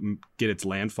to get its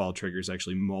landfall triggers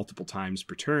actually multiple times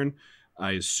per turn.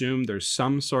 I assume there's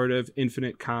some sort of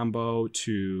infinite combo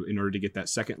in order to get that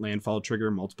second landfall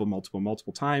trigger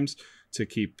multiple times to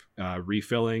keep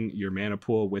refilling your mana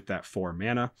pool with that 4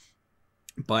 mana.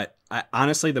 But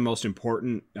honestly, the most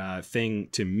important thing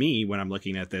to me when I'm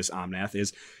looking at this Omnath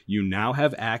is you now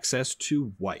have access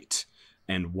to white.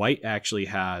 And white actually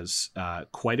has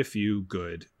quite a few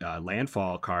good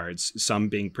landfall cards, some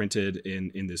being printed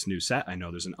in this new set. I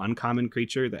know there's an uncommon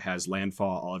creature that has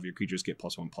landfall. All of your creatures get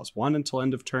 +1/+1 until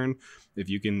end of turn. If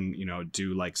you can,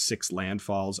 do like 6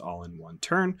 landfalls all in one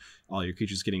turn, all your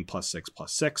creatures getting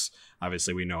 +6/+6.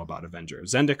 Obviously, we know about Avenger of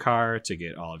Zendikar to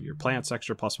get all of your plants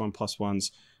extra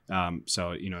 +1/+1s.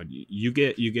 So you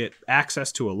get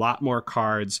access to a lot more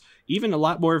cards, even a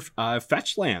lot more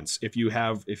fetch lands if you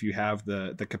have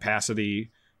the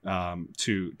capacity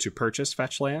to purchase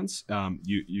fetch lands.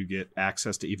 You get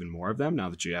access to even more of them now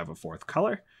that you have a 4th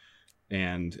color,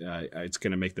 and it's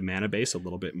going to make the mana base a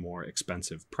little bit more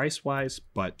expensive price wise,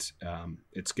 but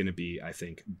it's going to be, I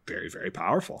think, very, very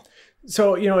powerful.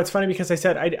 So, it's funny because I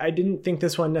said I didn't think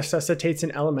this one necessitates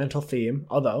an elemental theme,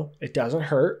 although it doesn't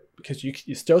hurt because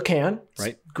you still can. It's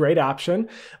right. Great option.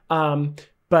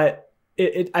 But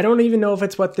I don't even know if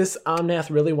it's what this Omnath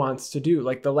really wants to do.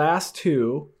 Like the last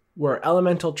 2 were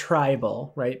elemental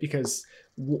tribal, right? Because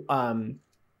the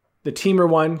Teamer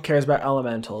one cares about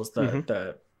elementals.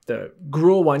 The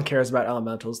Gruul one cares about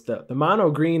elementals. The mono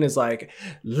green is like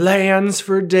lands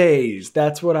for days.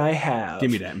 That's what I have.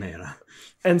 Give me that mana.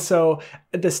 And so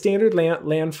the standard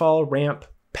landfall ramp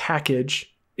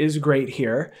package is great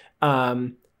here.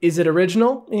 Is it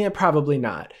original? Yeah, probably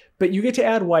not. But you get to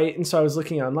add white. And so I was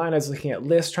looking online. I was looking at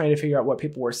lists, trying to figure out what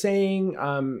people were saying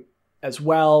as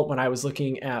well when I was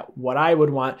looking at what I would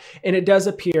want. And it does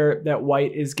appear that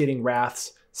white is getting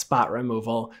Wrath's spot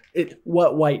removal.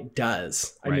 What white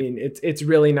does. I mean, it's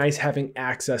really nice having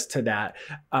access to that.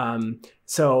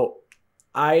 So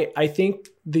I think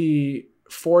the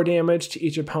 4 damage to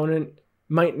each opponent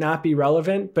might not be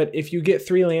relevant, but if you get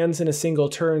 3 lands in a single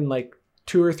turn, like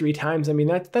 2 or 3 times, I mean,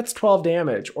 that's 12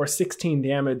 damage or 16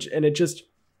 damage. And it just,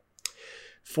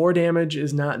 4 damage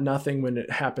is not nothing when it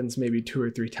happens maybe 2 or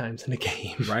 3 times in a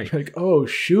game. Right. Like, oh,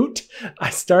 shoot, I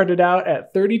started out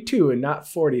at 32 and not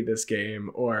 40 this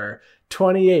game, or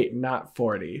 28, not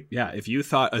 40. Yeah, if you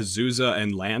thought Azusa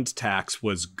and Land Tax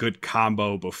was good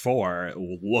combo before,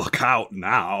 look out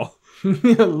now.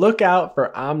 Look out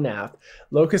for Omnath,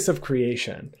 Locus of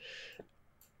Creation.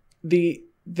 The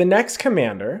next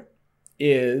commander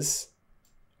is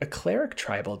a Cleric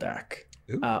tribal deck.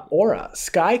 Aura,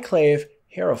 Skyclave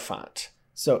Hierophant.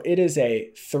 So it is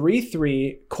a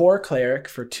 3/3 core cleric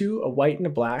for 2, a white and a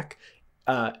black.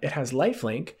 it has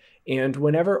lifelink, and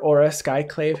whenever Aura,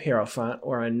 Skyclave, Hierophant,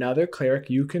 or another cleric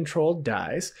you control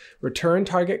dies, return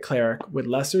target cleric with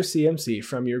lesser CMC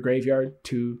from your graveyard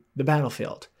to the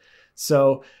battlefield.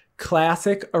 So,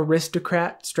 classic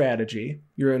aristocrat strategy.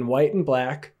 You're in white and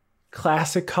black,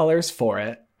 classic colors for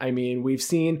it. I mean, we've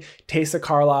seen Teysa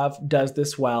Karlov does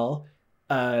this well.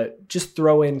 Just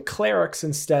throw in clerics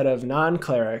instead of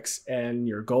non-clerics and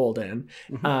you're golden.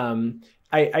 Mm-hmm.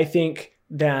 I think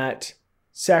that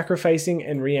sacrificing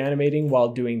and reanimating while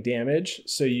doing damage.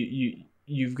 So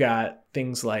you've got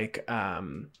things like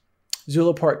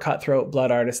Zulaport, Cutthroat,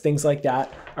 Blood Artist, things like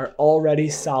that are already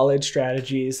solid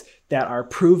strategies that are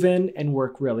proven and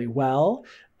work really well.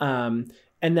 And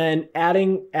then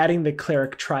adding the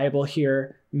cleric tribal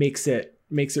here makes it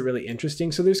really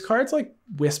interesting. So there's cards like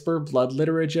Whisper, Blood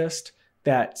Liturgist,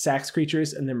 that sacks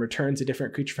creatures and then returns a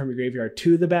different creature from your graveyard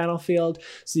to the battlefield.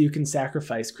 So you can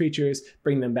sacrifice creatures,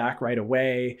 bring them back right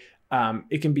away.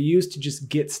 It can be used to just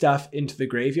get stuff into the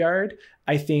graveyard.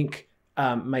 I think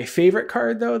my favorite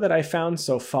card, though, that I found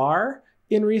so far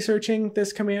in researching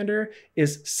this commander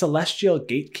is Celestial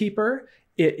Gatekeeper.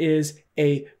 It is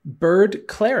a bird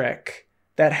cleric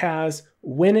that has,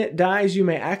 when it dies, you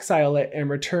may exile it and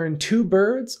return 2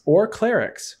 birds or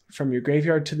clerics from your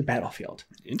graveyard to the battlefield.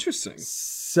 Interesting.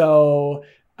 So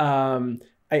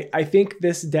I think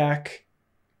this deck's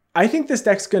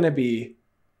going to be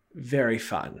very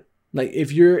fun. Like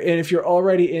if you're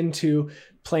already into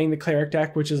playing the cleric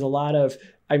deck, which is a lot of,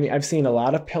 I mean, I've seen a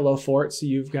lot of pillow forts. So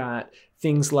you've got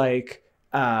things like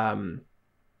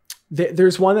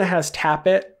there's one that has tap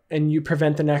it, and you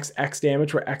prevent the next X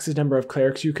damage, where X is number of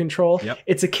clerics you control. Yep.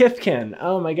 It's a Kithkin.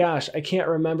 Oh my gosh, I can't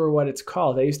remember what it's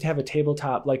called. I used to have a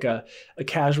tabletop, like a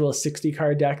casual 60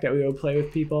 card deck that we would play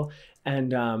with people.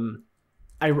 And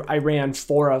I ran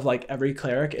 4 of like every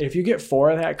cleric. And if you get 4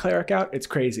 of that cleric out, it's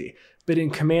crazy. But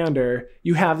in Commander,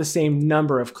 you have the same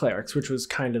number of clerics, which was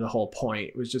kind of the whole point.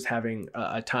 It was just having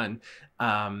a ton.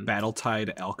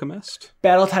 Battletide Alchemist?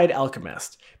 Battletide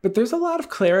Alchemist. But there's a lot of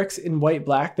clerics in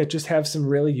white-black that just have some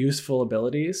really useful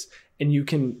abilities, and you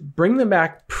can bring them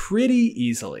back pretty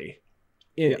easily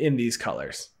in these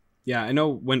colors. Yeah, I know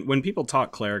when people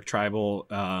talk cleric tribal,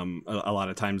 a lot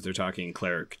of times they're talking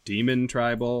cleric demon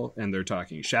tribal, and they're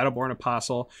talking Shadowborn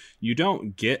Apostle. You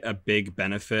don't get a big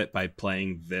benefit by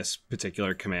playing this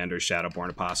particular commander, Shadowborn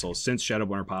Apostle, since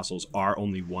Shadowborn Apostles are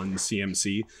only 1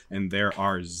 CMC, and there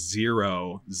are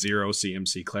zero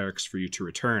CMC clerics for you to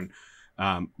return.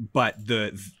 But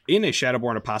in a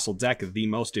Shadowborn Apostle deck, the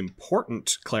most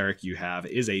important cleric you have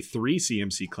is a 3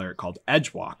 CMC cleric called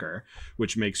Edgewalker,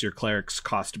 which makes your clerics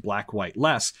cost black-white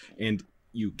less, and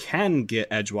you can get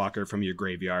Edgewalker from your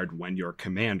graveyard when your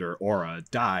commander Aura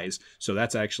dies. So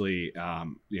that's actually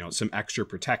some extra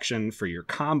protection for your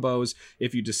combos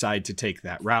if you decide to take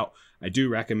that route. I do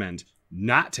recommend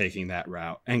not taking that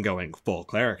route and going full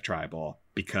cleric tribal,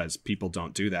 because people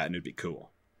don't do that, and it'd be cool.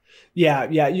 Yeah.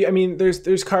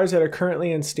 There's cards that are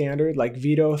currently in standard, like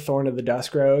Vito, Thorn of the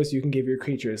Dusk Rose. You can give your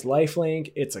creatures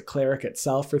lifelink. It's a cleric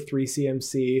itself for 3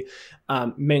 CMC.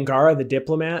 Mangara the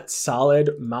Diplomat,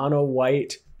 solid mono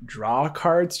white draw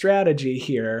card strategy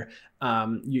here.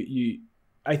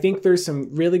 I think there's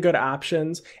some really good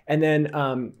options. And then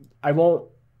I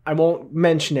won't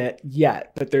mention it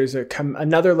yet, but there's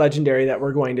another legendary that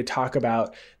we're going to talk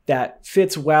about that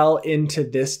fits well into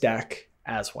this deck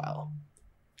as well.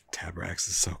 Tabrax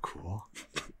is so cool.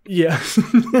 Yeah.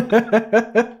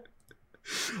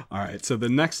 All right, so the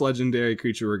next legendary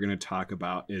creature we're going to talk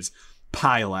about is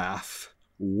Pylath,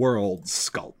 World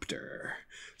Sculptor.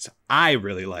 So I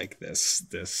really like this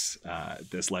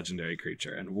legendary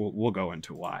creature, and we'll go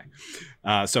into why.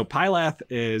 So Pylath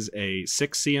is a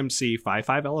 6 CMC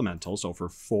 5/5 elemental. So for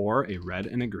 4, a red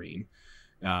and a green.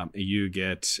 You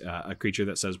get a creature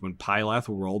that says, when Pylath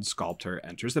World Sculptor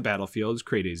enters the battlefield,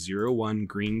 create a 0/1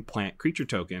 green plant creature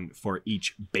token for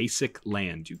each basic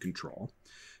land you control.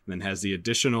 And then has the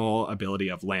additional ability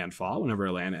of Landfall. Whenever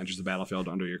a land enters the battlefield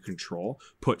under your control,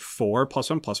 put 4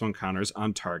 +1/+1 counters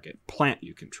on target plant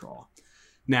you control.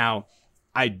 Now,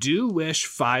 I do wish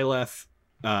Pylath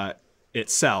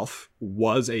itself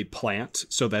was a plant,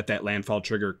 so that landfall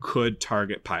trigger could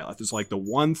target Pylath. It's like the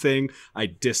one thing I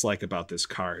dislike about this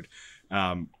card.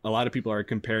 A lot of people are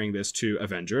comparing this to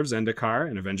Avenger of Zendikar,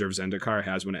 and Avenger of Zendikar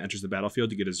has, when it enters the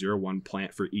battlefield, you get a 0/1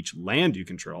 plant for each land you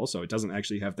control, so it doesn't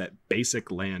actually have that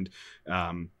basic land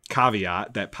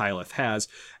caveat that Pylath has.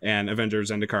 And Avenger of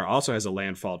Zendikar also has a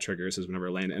landfall trigger. It says whenever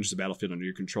a land enters the battlefield under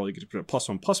your control, you get to put a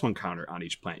 +1/+1 counter on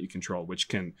each plant you control, which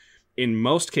can, in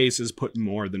most cases, put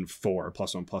more than 4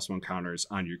 +1/+1 counters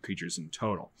on your creatures in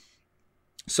total.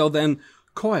 So then,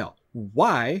 Coil,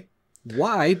 why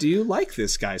Why do you like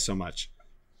this guy so much?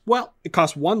 Well, it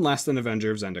costs 1 less than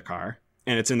Avenger of Zendikar,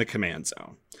 and it's in the command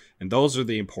zone. And those are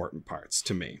the important parts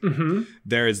to me. Mm-hmm.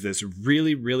 There is this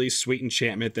really, really sweet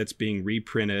enchantment that's being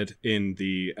reprinted in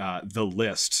the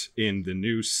list in the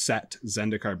new set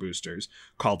Zendikar boosters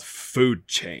called Food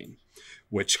Chain,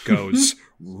 which goes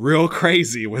real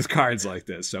crazy with cards like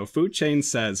this. So Food Chain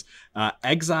says,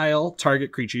 exile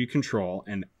target creature you control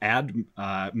and add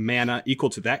mana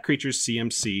equal to that creature's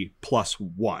CMC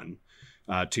 +1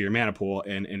 to your mana pool,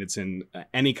 and it's in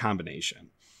any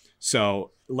combination. So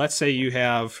let's say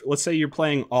you're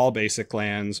playing all basic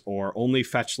lands or only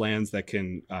fetch lands that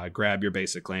can grab your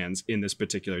basic lands in this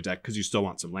particular deck because you still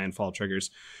want some landfall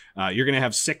triggers. You're going to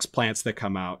have 6 plants that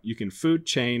come out. You can Food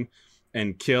Chain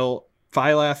and kill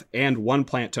Phylath and 1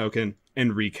 plant token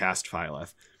and recast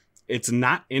Phylath. It's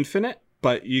not infinite,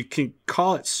 but you can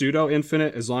call it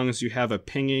pseudo-infinite as long as you have a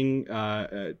pinging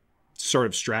sort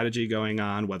of strategy going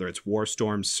on, whether it's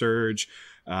Warstorm Surge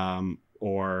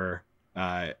or...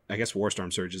 I guess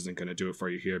Warstorm Surge isn't going to do it for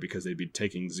you here because they'd be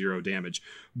taking 0 damage.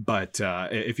 But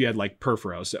if you had like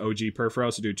Perforos, OG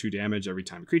Perforos to do 2 damage every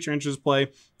time a creature enters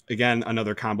play, again,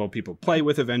 another combo people play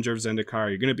with Avenger of Zendikar.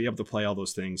 You're going to be able to play all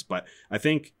those things. But I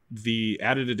think the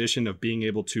added addition of being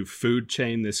able to Food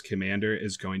Chain this commander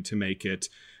is going to make it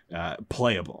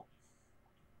playable.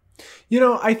 You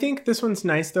know, I think this one's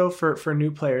nice, though, for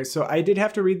new players. So I did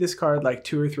have to read this card like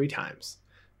 2 or 3 times,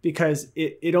 because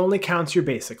it only counts your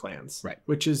basic lands, right?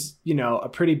 Which is, you know, a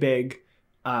pretty big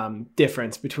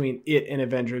difference between it and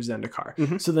Avenger of Zendikar.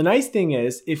 Mm-hmm. So the nice thing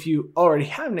is, if you already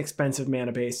have an expensive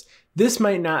mana base, this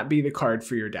might not be the card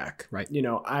for your deck. Right. You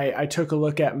know, I took a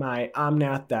look at my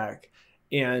Omnath deck,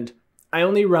 and I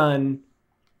only run,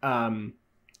 I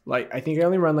think I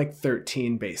only run like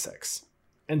 13 basics.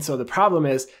 And so the problem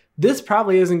is, this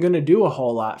probably isn't going to do a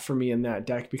whole lot for me in that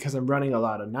deck because I'm running a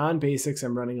lot of non-basics.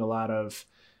 I'm running a lot of...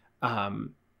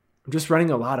 I'm just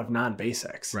running a lot of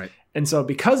non-basics. Right. And so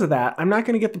because of that, I'm not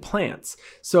going to get the plants.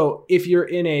 So if you're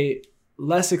in a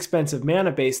less expensive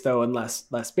mana base, though, and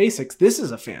less basics, this is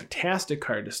a fantastic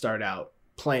card to start out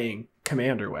playing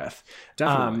Commander with.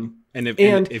 Definitely. And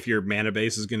if your mana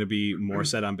base is going to be more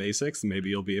set on basics, maybe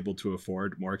you'll be able to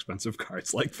afford more expensive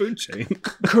cards like Food Chain.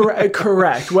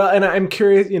 Correct. Well, and I'm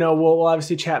curious, you know, we'll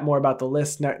obviously chat more about the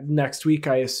list next week,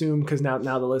 I assume, because now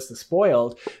the list is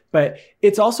spoiled. But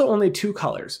it's also only 2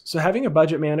 colors. So having a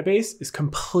budget mana base is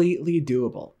completely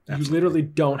doable. Absolutely. You literally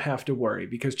don't have to worry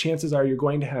because chances are you're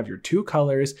going to have your 2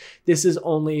 colors. This is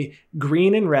only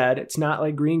green and red. It's not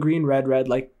like green, red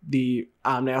like the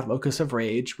Omnath Locus of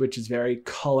Rage, which is very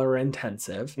color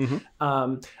intensive.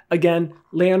 Mm-hmm. Again,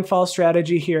 landfall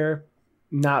strategy here,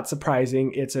 not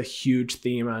surprising. It's a huge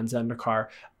theme on Zendikar.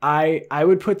 I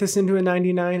would put this into a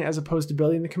 99 as opposed to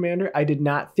building the commander. I did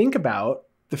not think about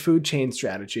the Food Chain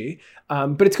strategy,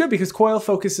 but it's good because Coil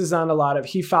focuses on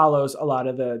he follows a lot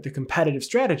of the competitive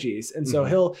strategies, and so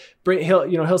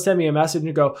mm-hmm. he'll send me a message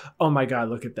and go, "Oh my God,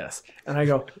 look at this," and I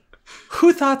go,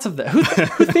 who thought of this?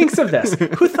 Who thinks of this?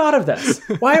 Who thought of this?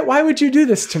 Why would you do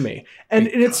this to me? And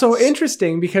it's so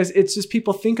interesting because it's just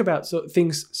people think about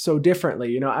things so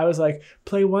differently. You know, I was like,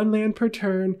 play 1 land per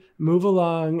turn, move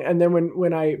along. And then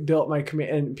when I built my command,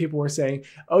 and people were saying,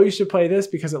 oh, you should play this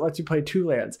because it lets you play 2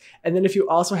 lands. And then if you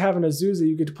also have an Azusa,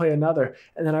 you get to play another.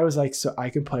 And then I was like, so I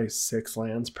can play 6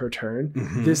 lands per turn.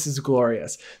 Mm-hmm. This is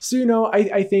glorious. So, you know,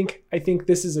 I think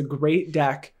this is a great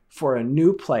deck for a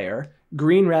new player.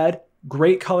 Green, red,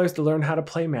 great colors to learn how to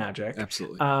play Magic.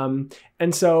 Absolutely.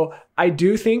 And so I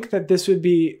do think that this would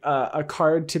be a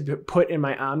card to put in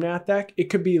my Omnath deck. It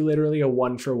could be literally a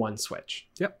 1-for-1 switch.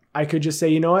 Yep. I could just say,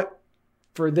 you know what?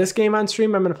 For this game on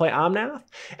stream, I'm going to play Omnath.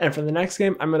 And for the next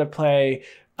game, I'm going to play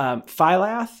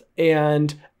Phylath.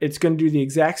 And it's going to do the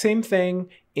exact same thing.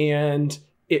 And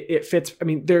it fits. I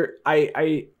mean,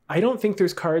 I don't think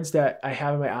there's cards that I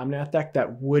have in my Omnath deck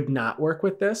that would not work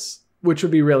with this, which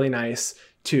would be really nice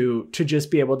to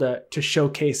just be able to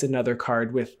showcase another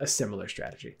card with a similar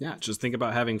strategy. Yeah, just think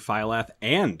about having Phylath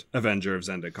and Avenger of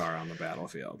Zendikar on the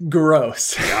battlefield.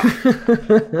 Gross.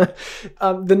 Yeah.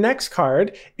 The next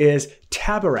card is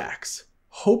Taborax,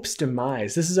 Hope's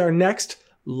Demise. This is our next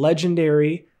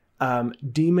legendary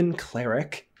Demon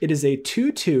Cleric. It is a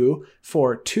 2/2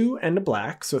 for 2 and a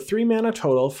black, so 3 mana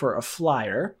total for a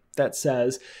flyer that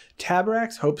says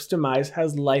Taborax Hope's Demise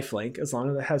has lifelink as long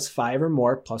as it has 5 or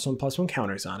more +1/+1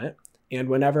 counters on it. And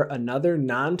whenever another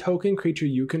non-token creature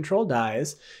you control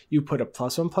dies, you put a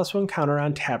 +1/+1 counter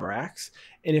on Taborax.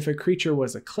 And if a creature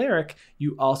was a cleric,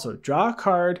 you also draw a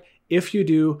card. If you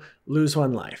do, lose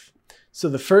 1 life. So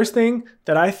the first thing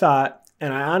that I thought,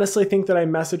 and I honestly think that I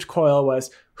messaged Coil, was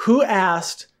who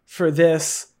asked for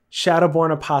this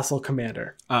Shadowborn Apostle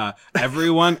Commander.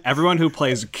 Everyone who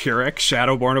plays Keurig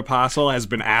Shadowborn Apostle has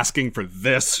been asking for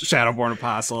this Shadowborn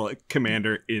Apostle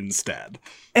Commander instead.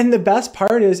 And the best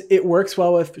part is it works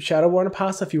well with Shadowborn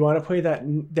Apostle if you want to play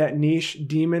that niche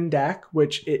demon deck,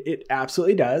 which it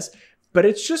absolutely does. But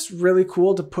it's just really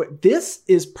cool to put. This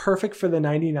is perfect for the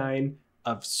 99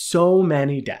 of so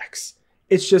many decks.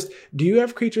 It's just, do you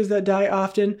have creatures that die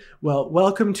often? Well,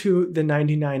 welcome to the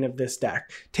 99 of this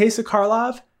deck. Teysa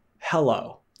Karlov,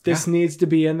 hello. This needs to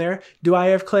be in there. Do I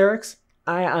have clerics?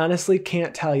 I honestly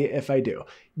can't tell you if I do.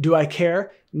 Do I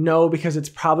care? No, because it's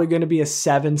probably going to be a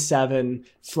 7/7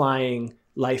 flying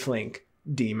lifelink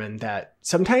demon that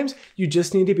sometimes you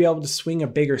just need to be able to swing a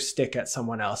bigger stick at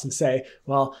someone else and say,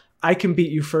 well, I can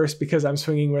beat you first because I'm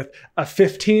swinging with a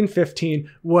 15/15.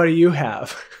 What do you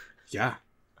have? Yeah.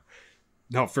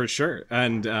 No, for sure.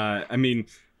 And I mean,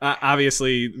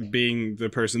 obviously, being the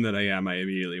person that I am, I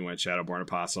immediately went Shadowborn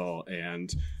Apostle,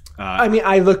 and I mean,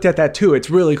 I looked at that too.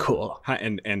 It's really cool.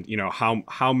 And you know,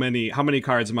 how many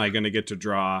cards am I going to get to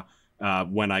draw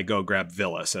when I go grab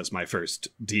Villas as my first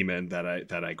demon that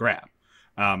I grab?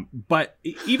 But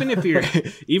even if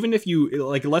you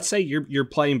like, let's say you're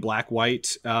playing black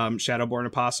white Shadowborn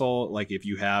Apostle, like if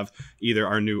you have either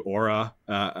our new Aura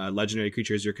legendary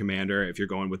creature as your commander, if you're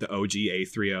going with the OG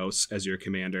A3os as your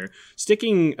commander,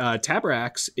 sticking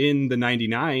Taborax in the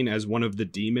 99 as one of the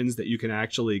demons that you can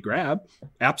actually grab,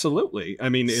 absolutely. I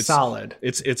mean, it's solid.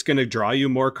 It's going to draw you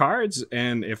more cards,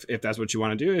 and if that's what you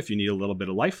want to do, if you need a little bit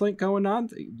of lifelink going on,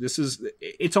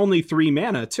 it's only 3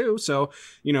 mana too. So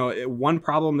you know, one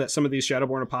problem that some of these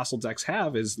Shadowborn Apostle decks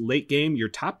have is late game you're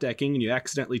top decking and you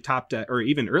accidentally top deck, or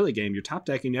even early game you're top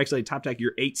decking, you accidentally top deck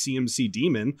your 8 CMC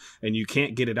demon and you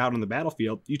can't get it out on the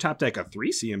battlefield. You top deck a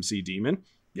 3 CMC demon.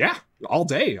 Yeah, all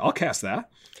day. I'll cast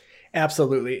that.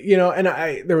 Absolutely. You know, and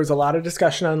there was a lot of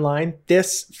discussion online.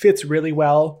 This fits really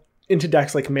well into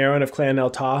decks like Meren of Clan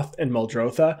Eltoth and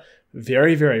Muldrotha.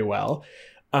 Very, very well.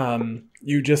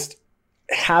 You just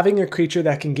having a creature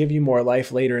that can give you more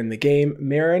life later in the game.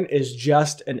 Meren is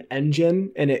just an engine,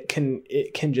 and it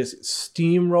can just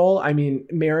steamroll. I mean,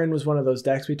 Meren was one of those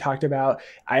decks we talked about.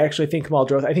 I actually think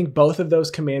Muldrotha, I think both of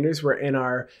those commanders were in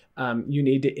our you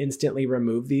need to instantly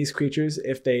remove these creatures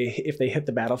if they hit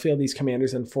the battlefield. These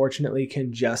commanders unfortunately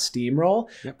can just steamroll.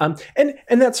 Yep.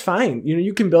 And that's fine. You know,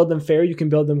 you can build them fair, you can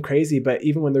build them crazy, but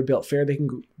even when they're built fair,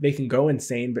 they can go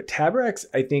insane. But Taborax,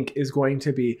 I think, is going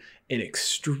to be an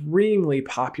extremely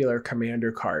popular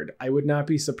commander card. I would not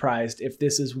be surprised if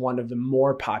this is one of the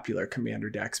more popular commander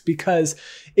decks, because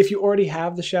if you already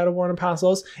have the Shadowborn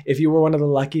Apostles, if you were one of the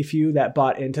lucky few that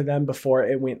bought into them before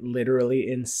it went literally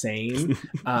insane,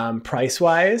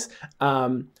 price-wise,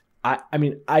 I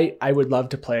mean, I would love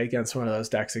to play against one of those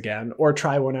decks again or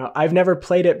try one out. I've never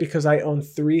played it because I own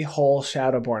 3 whole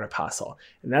Shadowborn Apostle,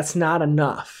 and that's not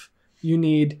enough. You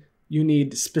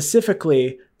need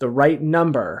specifically the right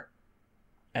number,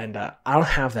 and I don't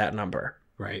have that number.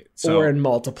 Right. So, or in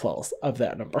multiples of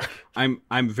that number.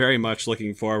 I'm very much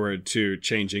looking forward to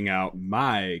changing out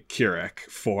my Keurig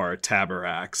for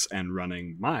Taborax and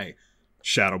running my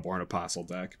Shadowborn Apostle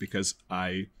deck, because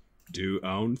I do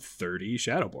own 30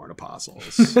 Shadowborn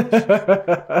Apostles.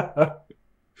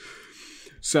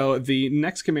 So the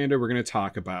next commander we're going to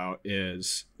talk about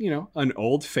is, you know, an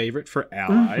old favorite for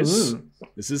allies. Mm-hmm.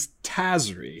 This is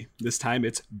Tazri. This time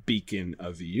it's Beacon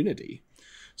of Unity.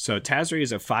 So Tazri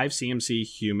is a 5 CMC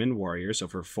human warrior. So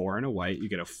for 4 and a white, you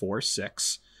get a 4/6.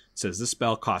 It says this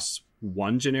spell costs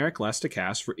 1 generic less to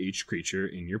cast for each creature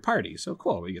in your party. So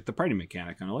cool. We get the party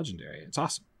mechanic on a legendary. It's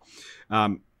awesome.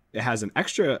 It has an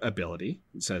extra ability.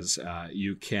 It says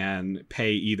you can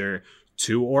pay either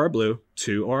 2 or a blue,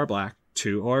 2 or a black,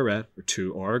 2 or a red, or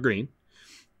 2 or a green.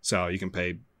 So you can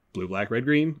pay blue, black, red,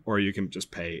 green, or you can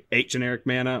just pay 8 generic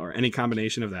mana or any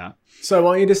combination of that. So I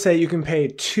want you to say you can pay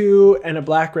 2 and a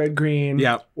black, red, green.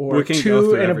 Yeah. Or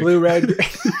 2 and a blue, red,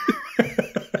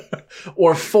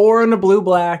 or 4 and a blue,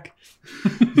 black.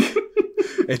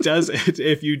 It does.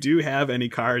 If you do have any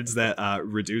cards that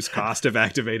reduce cost of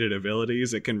activated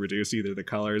abilities, it can reduce either the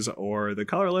colors or the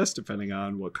colorless, depending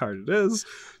on what card it is.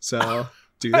 So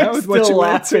do that with what you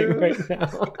want to. Right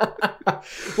now.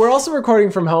 We're also recording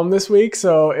from home this week,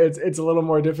 so it's a little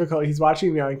more difficult. He's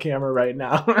watching me on camera right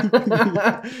now.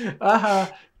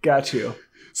 Got you.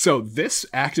 So this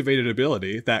activated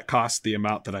ability that costs the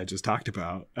amount that I just talked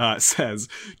about says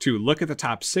to look at the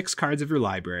top 6 cards of your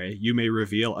library. You may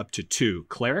reveal up to 2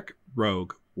 Cleric,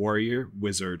 Rogue, warrior,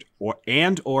 wizard,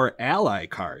 or ally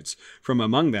cards from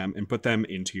among them and put them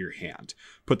into your hand.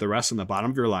 Put the rest on the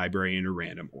bottom of your library in a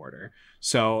random order.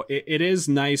 So it is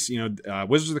nice.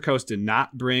 Wizards of the Coast did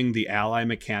not bring the ally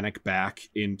mechanic back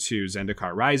into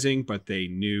Zendikar Rising, but they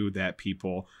knew that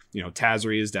people,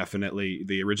 Tazri is definitely,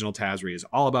 the original Tazri is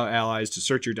all about allies, to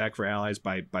search your deck for allies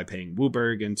by paying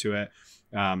Wooburg into it.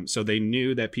 So they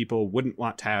knew that people wouldn't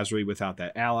want Tazri without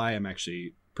that ally. I'm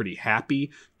actually pretty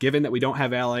happy, given that we don't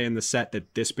have ally in the set,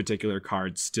 that this particular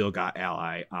card still got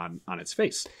ally on its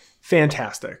face.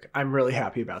 Fantastic. I'm really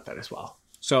happy about that as well.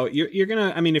 So you're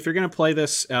gonna, if you're gonna play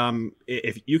this,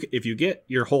 if you get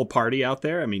your whole party out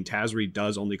there, Tazri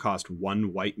does only cost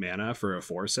 1 white mana for a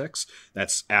 4/6.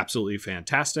 That's absolutely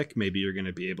fantastic. Maybe you're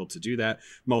gonna be able to do that.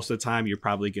 Most of the time, you're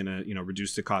probably gonna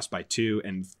reduce the cost by 2,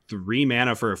 and 3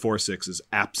 mana for a 4/6 is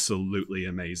absolutely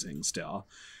amazing still.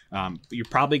 You're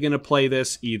probably going to play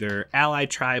this either ally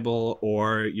tribal,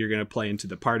 or you're going to play into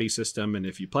the party system. And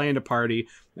if you play into party,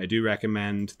 I do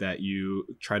recommend that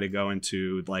you try to go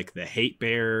into like the hate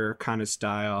bear kind of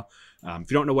style. If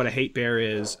you don't know what a hate bear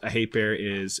is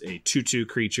a 2/2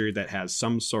 creature that has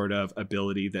some sort of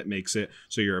ability that makes it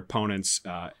so your opponents,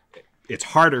 it's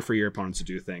harder for your opponents to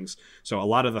do things. So a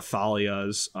lot of the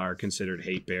Thalias are considered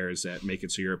hate bears that make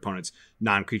it so your opponent's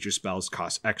non-creature spells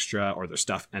cost extra, or their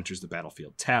stuff enters the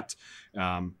battlefield tapped.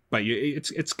 But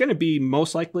it's going to be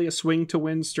most likely a swing to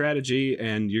win strategy,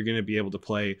 and you're going to be able to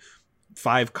play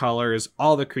 5 colors,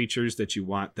 all the creatures that you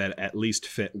want that at least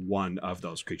fit one of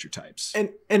those creature types.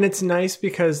 And it's nice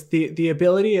because the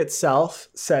ability itself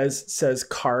says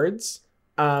cards,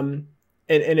 and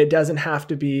it doesn't have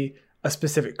to be a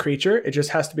specific creature. It just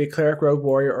has to be a cleric, rogue,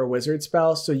 warrior, or wizard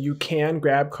spell. So you can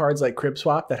grab cards like Crib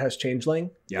Swap that has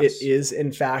Changeling. Yes. It is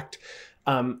in fact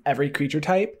every creature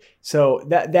type. So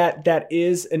that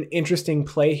is an interesting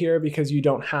play here, because you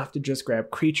don't have to just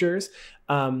grab creatures.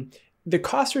 The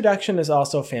cost reduction is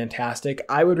also fantastic.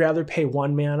 I would rather pay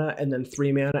 1 mana and then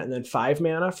 3 mana and then 5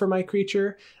 mana for my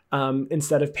creature,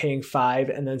 instead of paying 5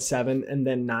 and then 7 and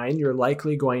then 9. You're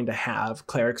likely going to have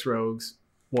clerics, rogues,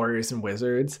 warriors, and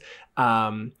wizards.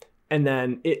 And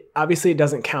then it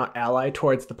doesn't count ally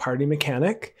towards the party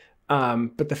mechanic.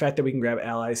 But the fact that we can grab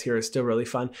allies here is still really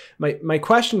fun. My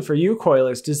question for you,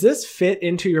 Coilers, does this fit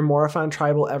into your Morophon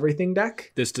Tribal Everything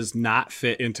deck? This does not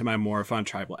fit into my Morophon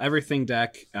Tribal Everything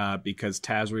deck, because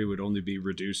Tazri would only be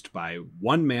reduced by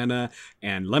 1 mana.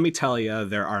 And let me tell you,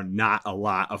 there are not a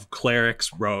lot of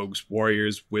clerics, rogues,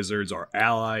 warriors, wizards, or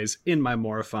allies in my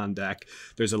Morophon deck.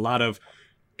 There's a lot of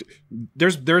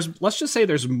let's just say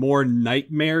there's more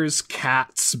nightmares,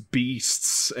 cats,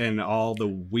 beasts, and all the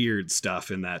weird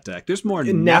stuff in that deck. There's more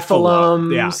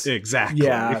Nephilim. Yeah, exactly.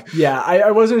 Yeah.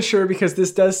 I wasn't sure, because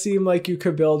this does seem like you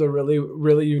could build a really,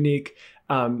 really unique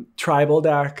tribal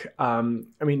deck.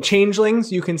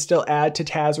 Changelings you can still add to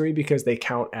Tazri because they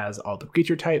count as all the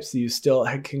creature types. So you still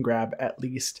can grab at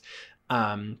least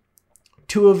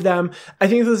 2 of them. I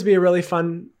think this would be a really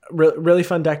fun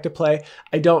deck to play.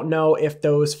 I don't know if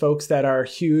those folks that are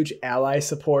huge ally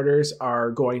supporters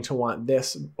are going to want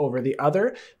this over the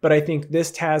other, but I think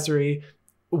this Tazri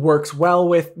works well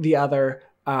with the other.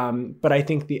 But I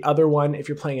think the other one, if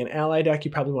you're playing an ally deck,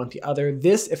 you probably want the other.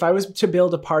 This, if I was to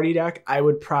build a party deck, I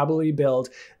would probably build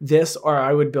this, or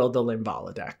I would build the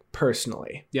Limvala deck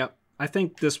personally. Yep. I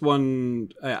think this one,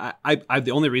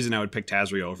 the only reason I would pick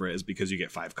Tazri over it is because you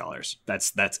get 5 colors.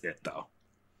 That's it, though.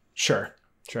 Sure.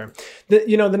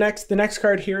 The next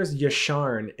card here is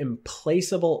Yasharn,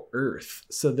 Implacable Earth.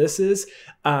 So this is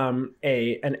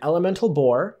an elemental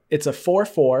boar. It's a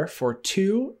 4/4 for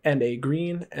 2 and a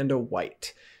green and a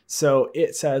white. So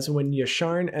it says, when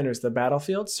Yasharn enters the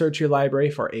battlefield, search your library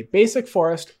for a basic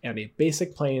forest and a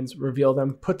basic plains, reveal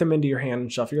them, put them into your hand,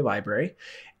 and shuffle your library.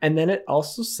 And then it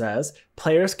also says,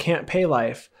 players can't pay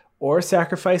life or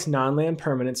sacrifice non-land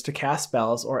permanents to cast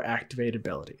spells or activate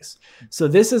abilities. So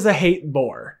this is a hate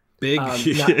boar. Big.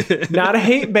 Not a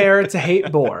hate bear, it's a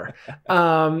hate boar.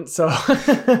 To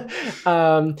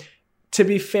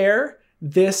be fair,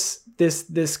 this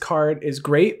card is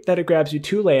great that it grabs you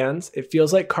 2 lands. It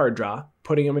feels like card draw,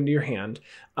 putting them into your hand.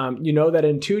 You know that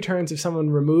in 2 turns, if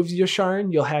someone removes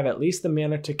Yasharn, you'll have at least the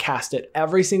mana to cast it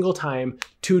every single time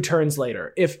 2 turns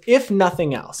later, if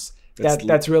nothing else.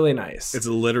 That's really nice. It's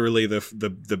literally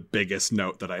the biggest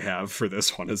note that I have for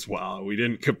this one as well. We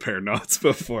didn't compare notes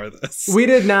before this. We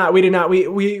did not.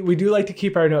 We do like to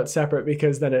keep our notes separate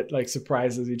because then it like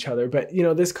surprises each other. But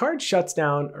this card shuts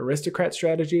down aristocrat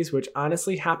strategies, which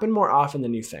honestly happen more often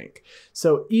than you think.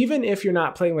 So even if you're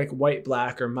not playing like white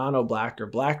black or mono black or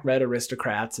black red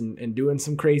aristocrats and doing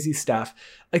some crazy stuff,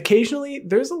 occasionally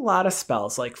there's a lot of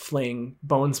spells like Fling,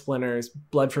 Bone Splinters,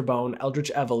 Blood for Bone,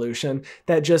 Eldritch Evolution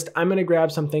that just I'm going to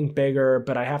grab something bigger,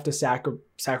 but I have to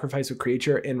sacrifice a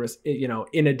creature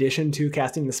in addition to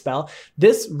casting the spell.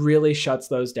 This really shuts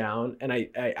those down. And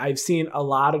I've seen a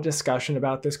lot of discussion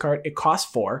about this card. It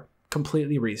costs 4,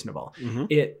 completely reasonable. Mm-hmm.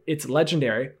 It's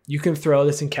legendary. You can throw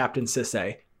this in Captain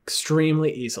Sisay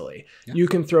extremely easily. Yeah. You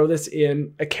can throw this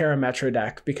in a Karametra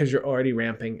deck because you're already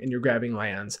ramping and you're grabbing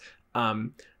lands.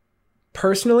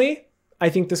 Personally, I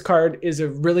think this card is a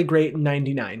really great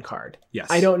 99 card. Yes.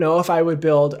 I don't know if I would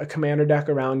build a commander deck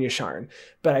around Yasharn,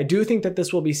 but I do think that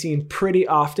this will be seen pretty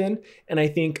often. And I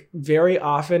think very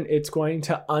often it's going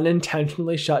to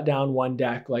unintentionally shut down one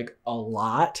deck like a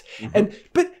lot. Mm-hmm.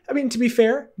 But I mean, to be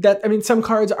fair, some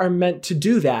cards are meant to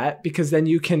do that because then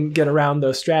you can get around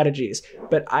those strategies.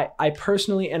 But I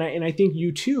personally, and I think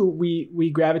you too, we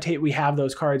gravitate, we have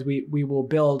those cards. We will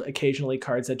build occasionally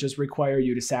cards that just require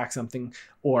you to sack something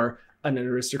or an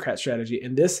aristocrat strategy.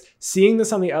 And seeing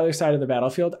this on the other side of the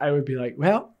battlefield, I would be like,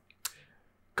 well,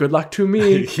 good luck to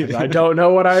me. I don't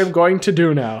know what I'm going to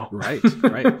do now. Right.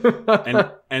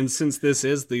 And since this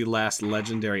is the last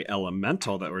legendary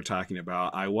elemental that we're talking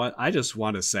about, I just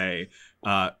want to say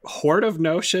Horde of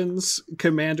Notions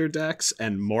commander decks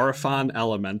and Morophon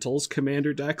Elementals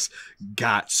commander decks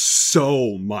got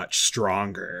so much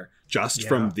stronger just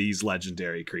from these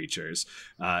legendary creatures.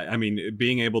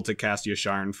 Being able to cast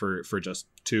Yasharn for just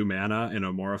 2 mana in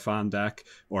a Morophon deck,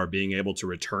 or being able to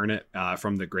return it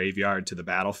from the graveyard to the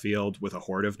battlefield with a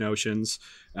Horde of Notions,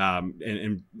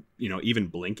 and even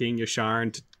blinking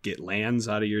Yasharn to get lands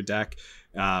out of your deck.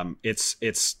 It's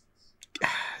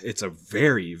a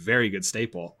very, very good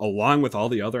staple, along with all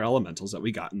the other elementals that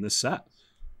we got in this set.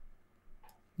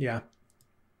 Yeah,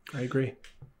 I agree.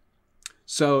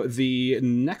 So the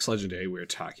next legendary we're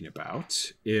talking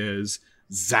about is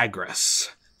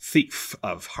Zagras, Thief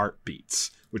of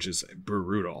Heartbeats, which is a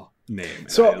brutal name.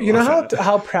 So you know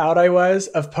how proud I was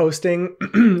of posting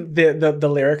the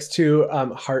lyrics to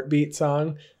Heartbeat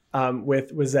song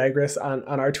with Zagras on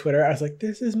our Twitter. I was like,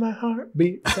 this is my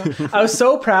heartbeat song. I was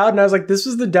so proud, and I was like, this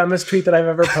was the dumbest tweet that I've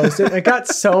ever posted. And it got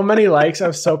so many likes. I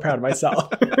was so proud of myself.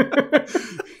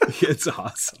 It's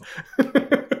awesome.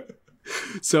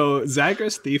 So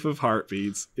Zagras, Thief of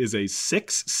Heartbeats is a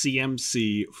 6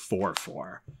 CMC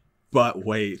 4/4. But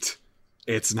wait,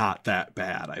 it's not that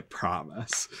bad, I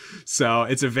promise. So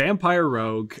it's a vampire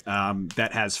rogue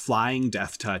that has flying,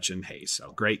 death touch, and haste.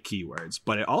 So great keywords.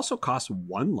 But it also costs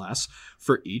 1 less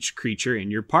for each creature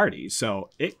in your party. So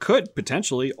it could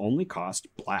potentially only cost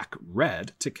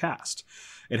black-red to cast.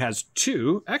 It has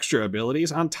 2 extra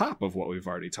abilities on top of what we've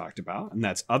already talked about, and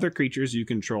that's other creatures you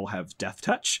control have death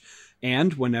touch,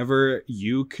 and whenever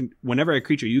a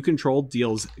creature you control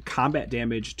deals combat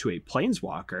damage to a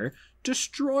planeswalker,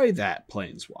 destroy that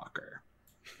planeswalker.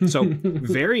 So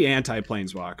very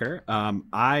anti-planeswalker.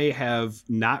 I have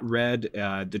not read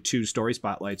the 2 story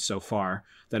spotlights so far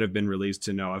that have been released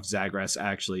to know if Zagras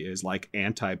actually is like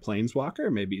anti-planeswalker.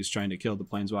 Maybe he's trying to kill the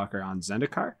planeswalker on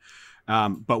Zendikar.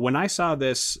 But when I saw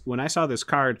this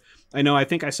card, I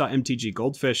think I saw MTG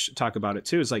Goldfish talk about it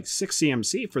too. It's like 6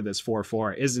 CMC for this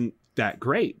 4/4 isn't that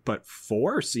great, but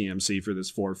 4 CMC for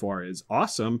this 4/4 is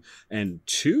awesome, and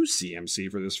 2 CMC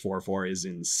for this 4/4 is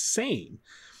insane.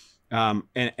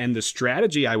 And the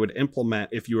strategy I would implement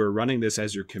if you were running this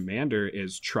as your commander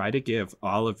is try to give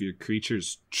all of your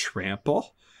creatures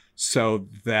trample, so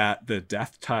that the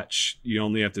death touch, you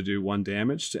only have to do 1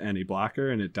 damage to any blocker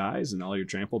and it dies, and all your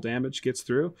trample damage gets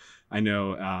through. I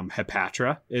know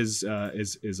Hepatra is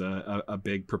a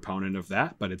big proponent of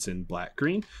that, but it's in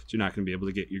black-green, so you're not going to be able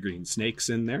to get your green snakes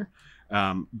in there.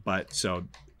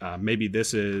 Maybe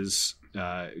this is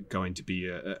going to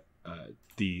be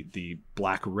the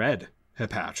black-red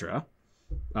Hepatra.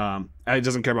 It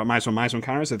doesn't care about -1/-1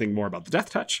 counters. I think more about the death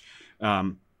touch.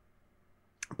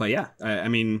 But yeah,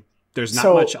 there's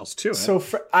not much else to it. So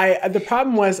the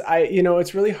problem was,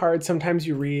 it's really hard. Sometimes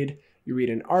you read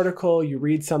an article, you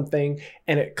read something,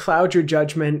 and it clouds your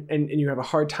judgment, and you have a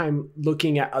hard time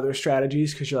looking at other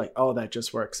strategies because you're like, oh, that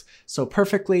just works so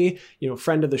perfectly.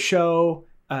 Friend of the show,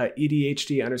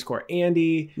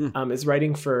 EDHD_Andy, is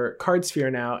writing for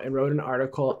Cardsphere now and wrote an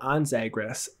article on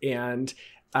Zagras. And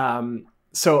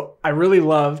so I really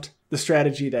loved the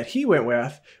strategy that he went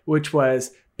with, which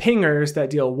was pingers that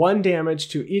deal 1 damage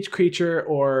to each creature,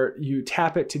 or you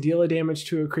tap it to deal a damage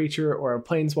to a creature or a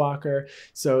planeswalker.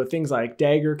 So things like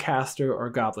Dagger Caster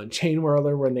or Goblin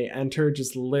Chainwhirler, when they enter,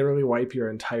 just literally wipe your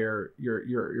entire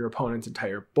your opponent's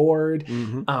entire board.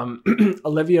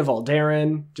 Olivia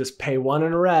Valderin, just pay 1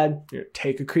 in a red,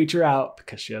 take a creature out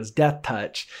because she has Death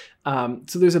Touch.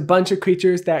 So there's a bunch of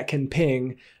creatures that can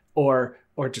ping or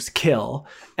just kill,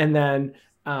 and then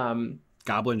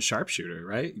Goblin Sharpshooter,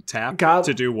 right? You tap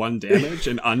to do 1 damage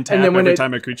and untap and every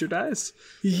time a creature dies.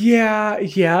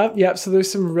 Yeah. So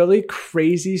there's some really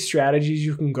crazy strategies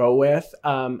you can go with.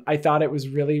 I thought it was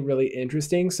really, really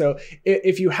interesting. So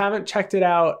if you haven't checked it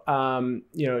out,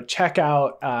 check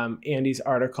out Andy's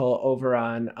article over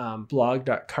on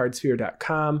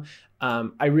blog.cardsphere.com.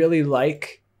 I really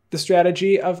like the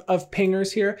strategy of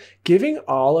pingers here. Giving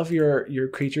all of your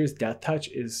creatures Death Touch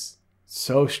is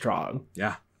so strong.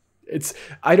 Yeah.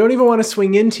 I don't even want to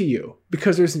swing into you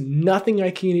because there's nothing I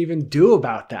can even do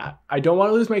about that. I don't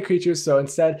want to lose my creatures, so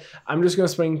instead I'm just going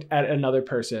to swing at another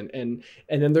person, and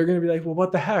then they're going to be like, well,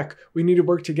 what the heck? We need to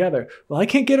work together. Well, I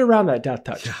can't get around that Death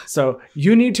Touch, so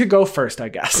you need to go first, I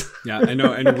guess. Yeah, I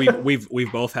know, and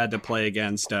we've both had to play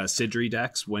against Sidri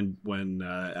decks when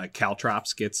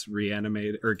Caltrops gets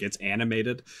reanimated or gets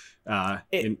animated.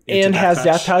 And has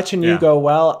Death Touch, and you go,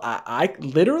 well, I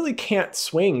literally can't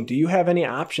swing. Do you have any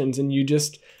options? And you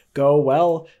just go,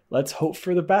 well, let's hope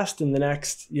for the best in the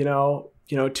next,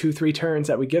 2-3 turns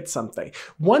that we get something.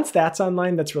 Once that's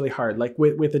online, that's really hard, like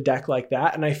with a deck like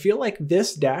that. And I feel like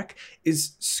this deck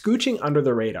is scooching under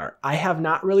the radar. I have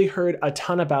not really heard a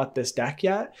ton about this deck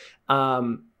yet,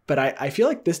 but I feel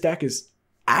like this deck is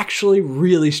actually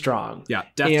really strong. Yeah,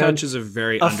 Death Touch is a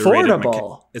very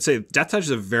affordable. Death Touch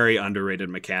is a very underrated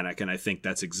mechanic, and I think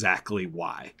that's exactly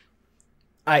why.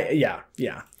 Yeah.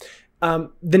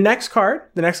 The next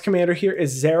commander here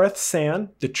is Zareth San,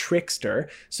 the Trickster.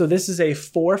 So this is a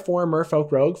 4/4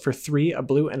 Merfolk Rogue for 3, a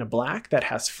blue and a black that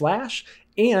has flash,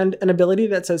 and an ability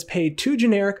that says pay 2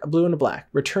 generic, a blue and a black.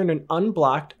 Return an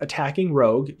unblocked attacking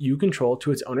rogue you control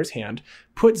to its owner's hand.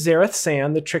 Put Zareth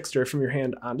San, the Trickster, from your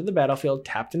hand onto the battlefield,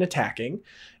 tapped and attacking.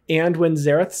 And when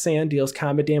Zareth San deals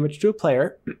combat damage to a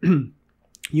player,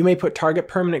 you may put target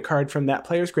permanent card from that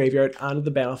player's graveyard onto the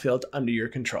battlefield under your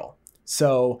control.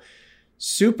 So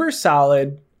super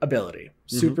solid ability,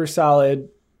 super solid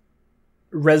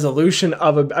resolution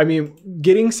of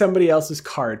getting somebody else's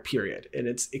card, period. And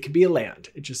it could be a land.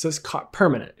 It just says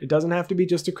permanent. It doesn't have to be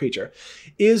just a creature,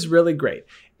 is really great.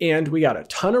 And we got a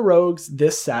ton of rogues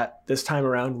this time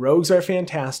around. Rogues are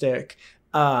fantastic.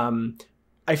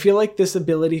 I feel like this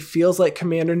ability feels like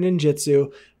Commander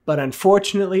Ninjutsu, but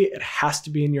unfortunately it has to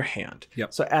be in your hand.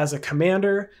 Yep. So as a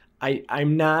commander,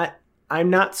 I'm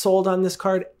not sold on this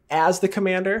card as the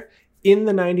commander. In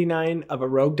the 99 of a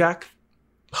rogue deck,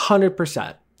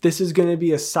 100%. This is going to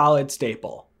be a solid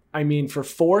staple. I mean, for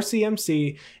 4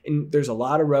 CMC, and there's a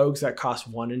lot of rogues that cost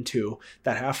 1 and 2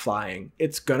 that have flying,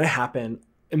 it's going to happen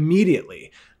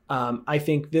immediately. I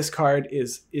think this card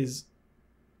is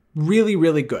really,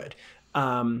 really good.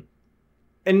 And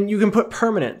you can put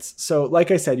permanents. So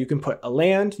like I said, you can put a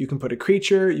land, you can put a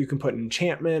creature, you can put an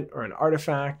enchantment or an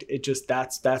artifact.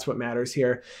 That's what matters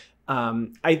here.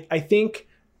 I think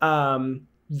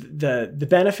the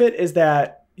benefit is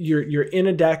that you're in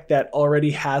a deck that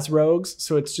already has rogues,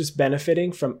 so it's just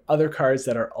benefiting from other cards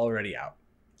that are already out.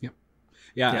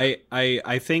 Yeah.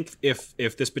 I think if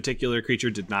this particular creature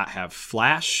did not have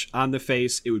flash on the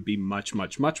face, it would be much,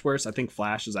 much, much worse. I think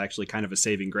flash is actually kind of a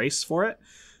saving grace for it,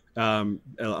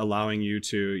 allowing you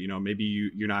to, maybe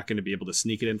you're not going to be able to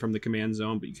sneak it in from the command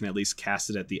zone, but you can at least cast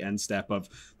it at the end step of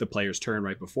the player's turn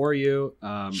right before you.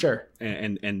 Sure.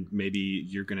 And maybe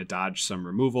you're going to dodge some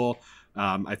removal.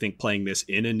 I think playing this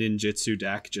in a ninjutsu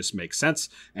deck just makes sense.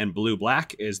 And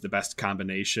blue-black is the best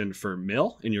combination for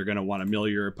mill, and you're going to want to mill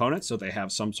your opponent so they have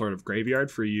some sort of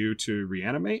graveyard for you to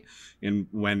reanimate. And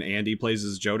when Andy plays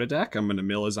his Joda deck, I'm going to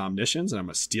mill his Omniscience, and I'm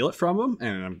going to steal it from him,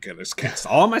 and I'm going to cast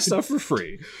all my stuff for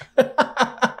free.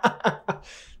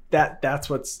 That's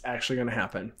what's actually going to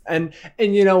happen. And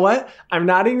you know what? I'm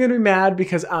not even going to be mad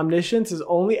because Omniscience is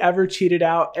only ever cheated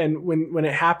out. And when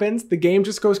it happens, the game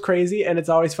just goes crazy, and it's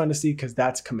always fun to see because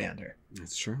that's Commander.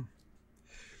 That's true.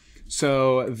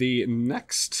 So the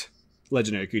next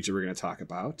legendary creature we're going to talk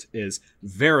about is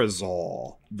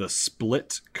Verazol, the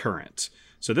Split Current.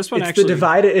 So this one it's actually...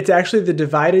 It's actually the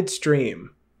Divided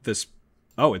Stream. It's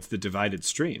the Divided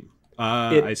Stream.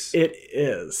 It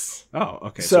is. Oh,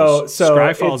 okay. So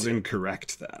Scryfall's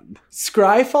incorrect then.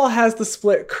 Scryfall has the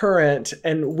split current,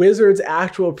 and Wizard's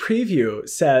actual preview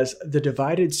says the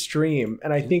divided stream,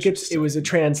 and I think it was a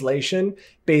translation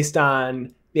based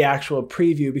on the actual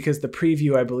preview, because the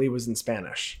preview, I believe, was in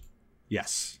Spanish.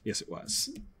 Yes, it was.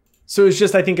 So it's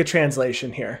just, I think, a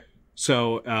translation here.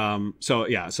 So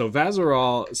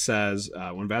Vazirol says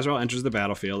when Vazirol enters the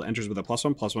battlefield, enters with a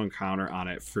 +1/+1 counter on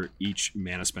it for each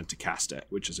mana spent to cast it,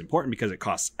 which is important because it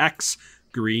costs X,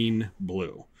 green,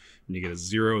 blue, and you get a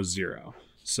 0/0.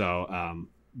 So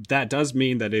that does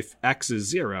mean that if X is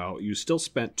 0, you still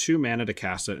spent 2 mana to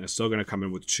cast it, and it's still going to come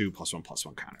in with 2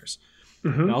 +1/+1 counters.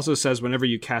 Mm-hmm. It also says whenever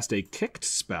you cast a kicked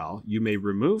spell, you may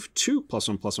remove 2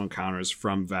 +1/+1 counters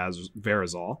from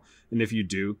Verazol, and if you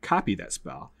do, copy that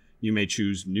spell. You may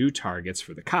choose new targets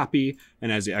for the copy,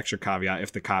 and as the extra caveat,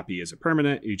 if the copy is a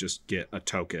permanent, you just get a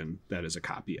token that is a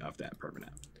copy of that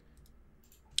permanent.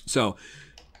 So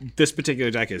this particular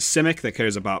deck is Simic, that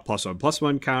cares about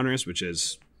 +1/+1 counters, which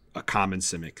is a common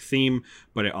Simic theme,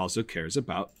 but it also cares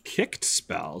about kicked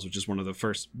spells, which is one of the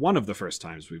first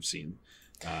times we've seen.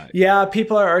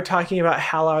 People are talking about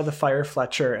Halar the Fire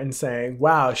Fletcher and saying,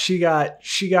 wow, she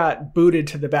got booted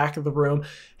to the back of the room.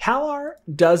 Halar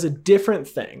does a different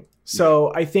thing.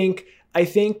 So I think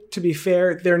to be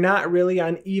fair, they're not really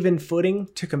on even footing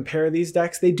to compare these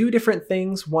decks. They do different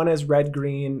things. One is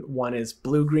red-green, one is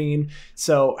blue-green.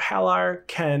 So Halar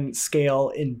can scale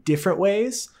in different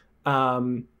ways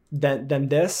than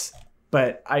this,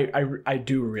 but I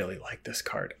do really like this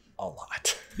card a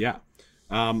lot. Yeah.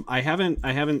 I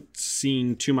haven't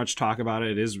seen too much talk about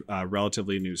it. It is a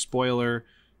relatively new spoiler.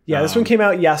 Yeah, this one came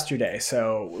out yesterday,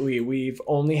 so we've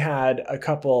only had a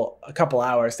couple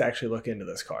hours to actually look into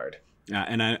this card. Yeah,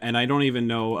 and I don't even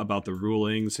know about the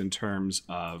rulings in terms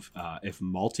of if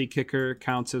multi-kicker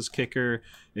counts as kicker,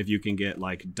 if you can get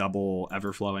like double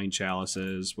Everflowing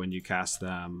Chalices when you cast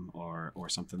them, or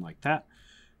something like that.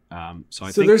 So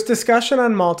I think there's discussion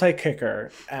on multi-kicker,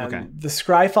 and the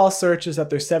Scryfall search is that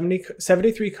there's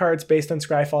 73 cards based on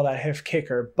Scryfall that have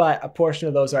kicker, but a portion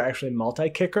of those are actually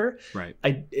multi-kicker. Right.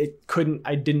 I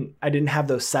didn't have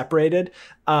those separated.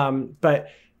 But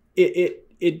it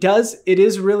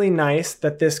is really nice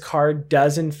that this card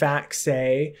does in fact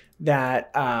say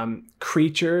that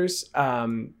creatures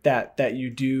that you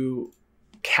do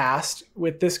cast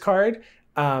with this card,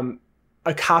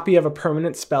 a copy of a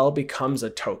permanent spell becomes a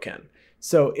token.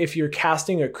 So if you're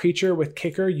casting a creature with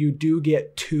kicker, you do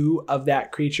get 2 of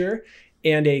that creature,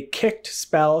 and a kicked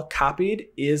spell copied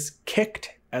is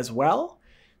kicked as well.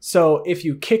 So if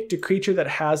you kicked a creature that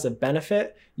has a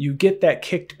benefit, you get that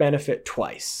kicked benefit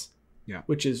twice. Yeah,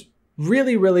 which is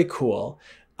really, really cool.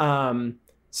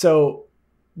 So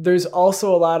there's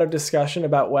also a lot of discussion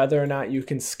about whether or not you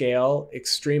can scale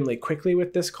extremely quickly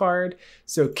with this card.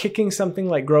 So kicking something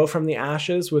like Grow from the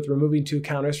Ashes with removing 2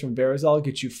 counters from Verazol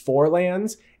gets you 4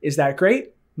 lands. Is that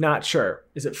great? Not sure.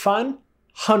 Is it fun?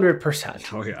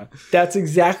 100%. Oh yeah. That's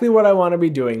exactly what I want to be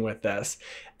doing with this.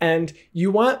 And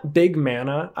you want big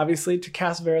mana, obviously, to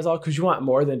cast Verazol, because you want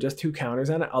more than just 2 counters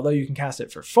on it. Although you can cast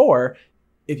it for 4.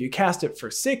 If you cast it for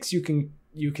 6, you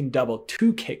can double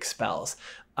 2 kick spells.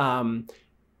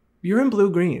 You're in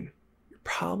blue-green. You're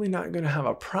probably not going to have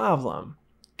a problem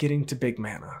getting to big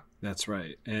mana. That's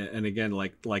right. And again,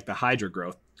 like the Hydra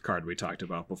Growth card we talked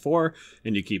about before,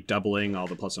 and you keep doubling all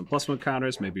the +1/+1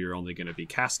 counters, maybe you're only going to be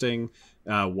casting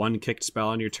 1 kicked spell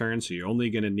on your turn, so you're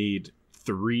only going to need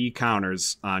 3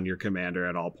 counters on your commander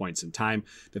at all points in time.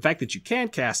 The fact that you can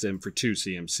cast him for 2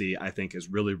 CMC, I think, is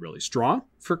really, really strong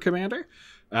for commander.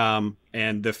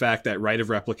 And the fact that Rite of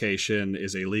Replication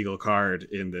is a legal card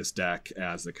in this deck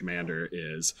as the commander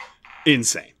is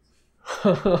insane.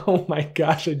 Oh my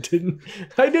gosh, I didn't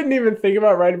even think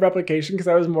about Rite of Replication because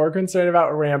I was more concerned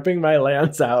about ramping my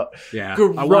lands out. Yeah.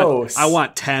 Gross. I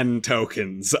want 10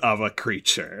 tokens of a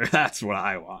creature. That's what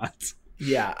I want.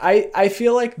 Yeah, I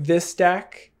feel like this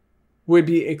deck would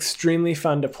be extremely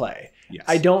fun to play. Yes.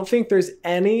 I don't think there's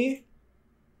any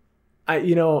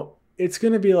it's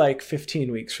going to be like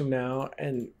 15 weeks from now,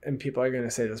 and people are going to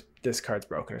say this card's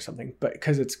broken or something, but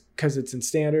because it's in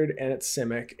standard and it's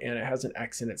Simic and it has an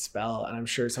X in its spell, and I'm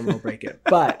sure someone will break it.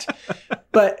 But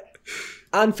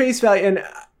on face value,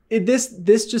 and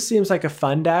this just seems like a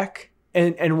fun deck,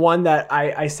 and one that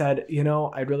I said,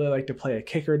 I'd really like to play a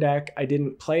kicker deck. I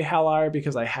didn't play Halar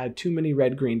because I had too many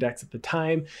red-green decks at the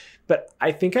time, but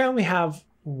I think I only have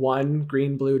one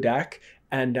green-blue deck,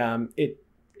 and it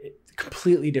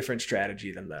completely different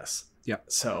strategy than this. Yeah.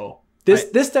 So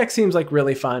This deck seems like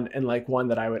really fun and like one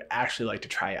that I would actually like to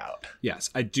try out.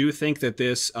 Yes, I do think that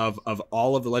this, of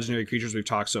all of the legendary creatures we've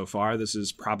talked so far, this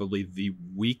is probably the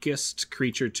weakest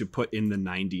creature to put in the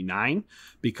 99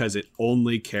 because it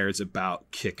only cares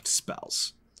about kicked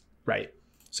spells. Right.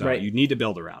 So right. You need to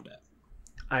build around it.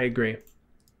 I agree.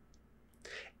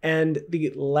 And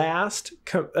the last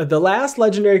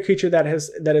legendary creature that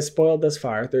is spoiled thus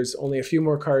far, there's only a few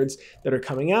more cards that are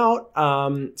coming out,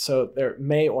 so there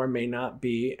may or may not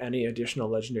be any additional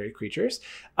legendary creatures,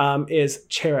 is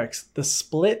Cherax, the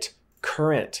Split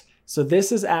Current. So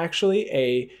this is actually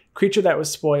a creature that was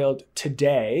spoiled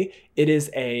today. It is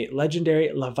a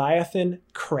legendary Leviathan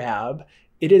Crab.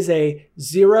 It is a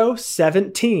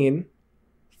 0/17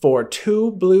 for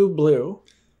 2 blue.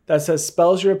 That says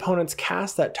spells your opponents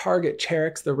cast that target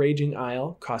Cherax the Raging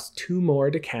Isle cost 2 more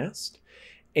to cast.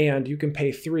 And you can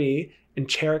pay 3, and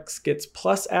Cherax gets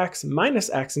plus X minus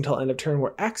X until end of turn,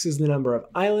 where X is the number of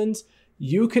islands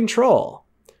you control.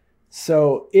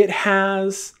 So it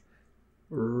has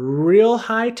real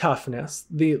high toughness,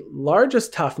 the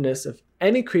largest toughness of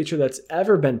any creature that's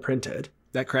ever been printed.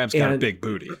 That crab's got a big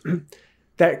booty.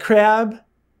 That crab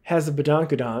has a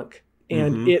badonkadonk,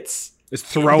 and it's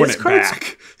throwing it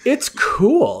back. It's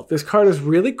cool. This card is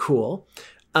really cool.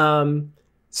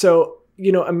 So,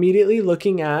 immediately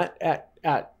looking at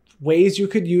ways you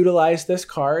could utilize this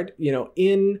card,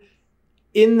 in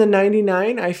the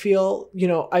 99, I feel,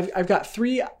 I've got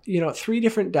three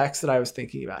different decks that I was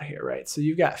thinking about here, right? So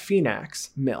you've got Phoenix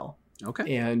mill.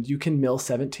 Okay. And you can mill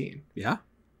 17. Yeah.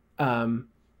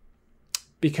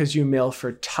 Because you mill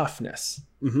for toughness,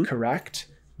 correct?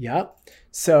 Yep.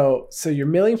 So you're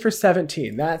milling for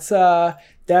 17. That's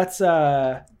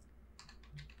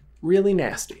really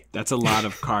nasty. That's a lot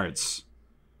of cards.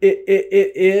 It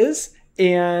is,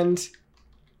 and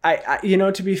I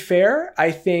to be fair, I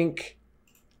think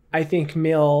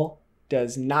mill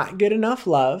does not get enough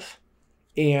love,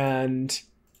 and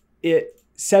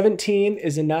 17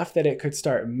 is enough that it could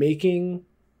start making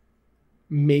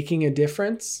a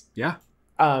difference. Yeah.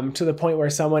 To the point where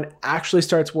someone actually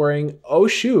starts worrying, oh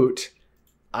shoot,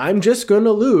 I'm just going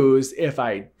to lose if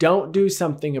I don't do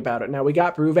something about it. Now, we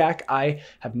got Bruvac. I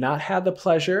have not had the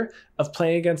pleasure of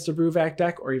playing against a Bruvac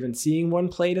deck or even seeing one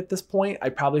played at this point. I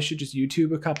probably should just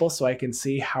YouTube a couple so I can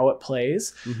see how it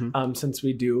plays, since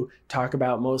we do talk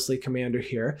about mostly Commander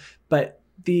here. But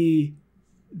the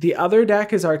other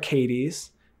deck is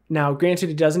Arcades. Now, granted,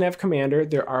 it doesn't have Commander.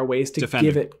 There are ways to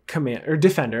give it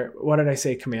Defender. What did I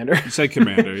say, Commander? You say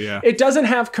Commander, yeah. It doesn't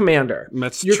have Commander.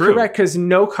 You're true. Correct, because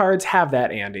no cards have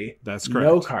that, Andy. That's correct.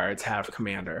 No cards have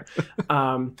Commander.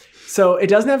 So it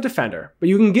doesn't have Defender. But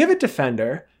you can give it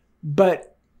Defender.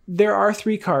 But there are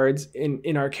 3 cards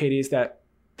in Arcades that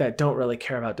don't really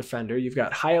care about Defender. You've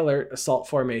got High Alert, Assault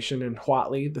Formation, and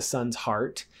Huatli, the Sun's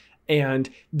Heart. And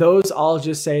those all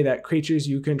just say that creatures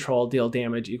you control deal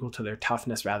damage equal to their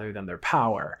toughness rather than their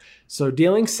power. So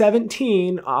dealing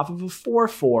 17 off of a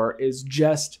 4/4 is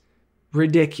just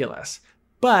ridiculous.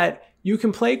 But you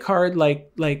can play card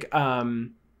like is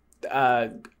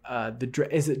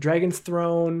it Dragon's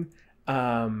Throne?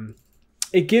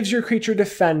 It gives your creature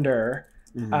Defender,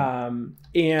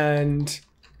 and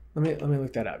let me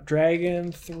look that up.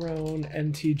 Dragon Throne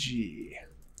NTG.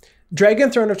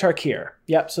 Dragon Throne of Tarkir.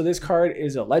 Yep, so this card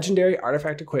is a legendary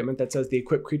artifact equipment that says the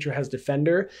equipped creature has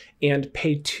Defender, and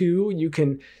pay 2. You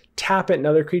can tap it, and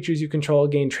other creatures you control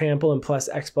gain trample and plus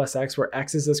X, where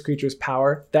X is this creature's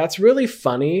power. That's really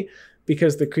funny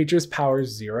because the creature's power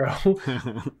is 0.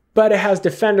 But it has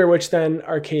Defender, which then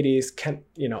Arcades can,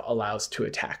 allows to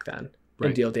attack then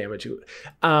and deal damage.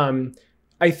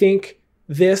 I think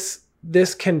this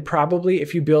can probably,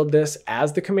 if you build this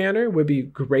as the commander, would be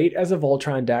great as a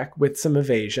Voltron deck with some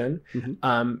evasion.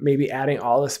 Maybe adding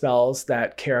all the spells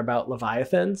that care about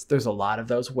Leviathans. There's a lot of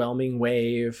those. Whelming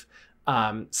Wave,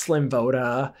 Slim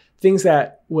Voda, things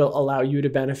that will allow you to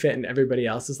benefit, and everybody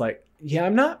else is like, yeah,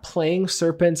 I'm not playing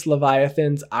Serpents,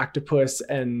 Leviathans, Octopus,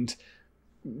 and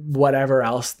whatever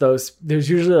else. There's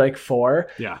usually like 4.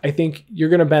 Yeah. I think you're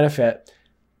going to benefit.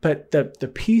 But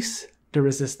the piece de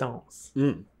resistance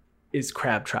is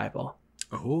Crab Tribal.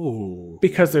 Oh.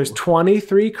 Because there's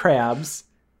 23 crabs,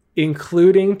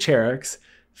 including Cherax,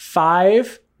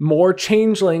 5 more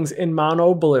changelings in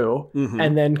mono blue,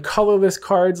 and then colorless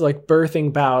cards like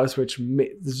Birthing Boughs, which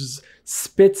just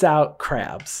spits out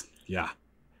crabs. Yeah.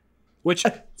 Which,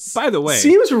 by the way,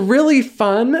 seems really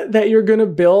fun that you're going to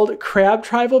build Crab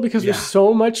Tribal because there's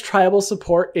so much tribal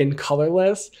support in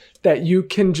colorless that you're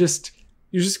just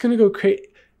going to go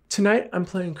create. Tonight, I'm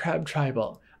playing Crab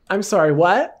Tribal. I'm sorry,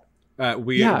 what?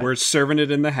 We're serving it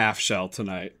in the half shell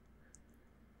tonight.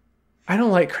 I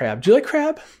don't like crab. Do you like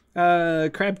crab?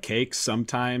 Crab cakes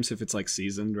sometimes if it's like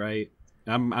seasoned right.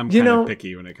 I'm kind of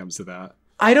picky when it comes to that.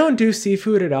 I don't do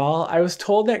seafood at all. I was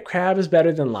told that crab is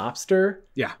better than lobster.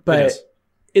 Yeah, but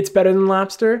it's better than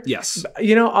lobster. Yes.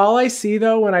 All I see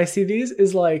though when I see these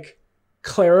is like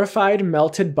clarified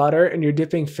melted butter and you're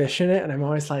dipping fish in it, and I'm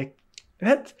always like,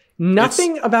 that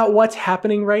nothing about what's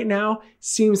happening right now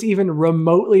seems even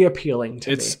remotely appealing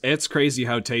to me. It's crazy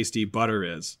how tasty butter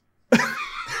is.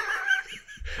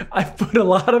 I've put a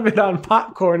lot of it on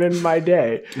popcorn in my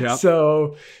day. Yep.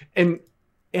 So, and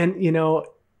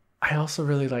I also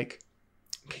really like,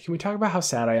 can we talk about how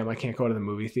sad I am? I can't go to the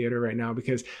movie theater right now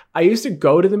because I used to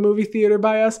go to the movie theater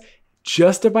by us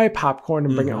just to buy popcorn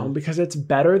and bring it home because it's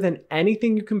better than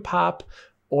anything you can pop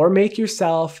or make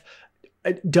yourself.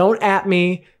 Don't at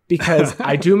me because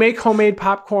I do make homemade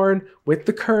popcorn with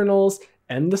the kernels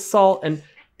and the salt. And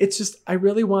it's just, I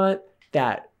really want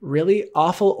that really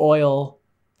awful oil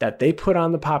that they put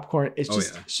on the popcorn.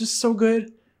 It's just so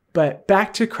good. But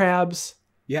back to crabs.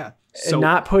 Yeah. So,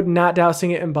 and not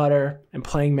dousing it in butter and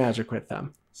playing magic with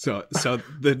them. So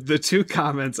the two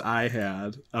comments I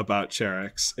had about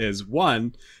Charax is,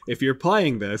 one, if you're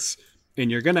playing this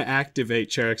and you're going to activate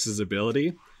Charax's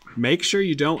ability, make sure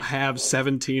you don't have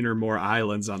 17 or more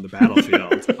islands on the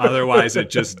battlefield. Otherwise, it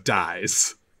just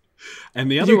dies. And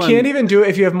the other one, can't even do it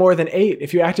if you have more than 8.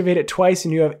 If you activate it twice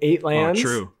and you have 8 lands,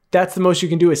 true. That's the most you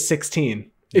can do is 16. Yep.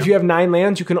 If you have 9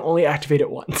 lands, you can only activate it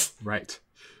once. Right.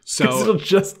 So it'll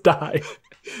just die.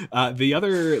 The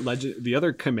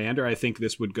other commander I think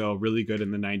this would go really good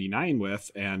in the 99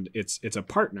 with, and it's a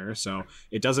partner, so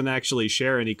it doesn't actually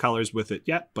share any colors with it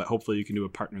yet, but hopefully you can do a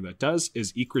partner that does,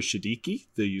 is Ikra Shadiki,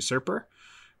 the Usurper.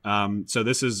 So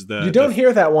this is you don't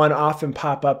hear that one often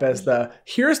pop up as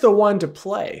here's the one to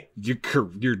play.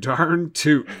 You're darn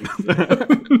tootin'.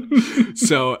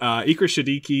 So Ikra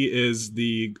Shadiki is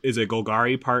a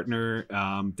Golgari partner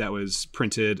that was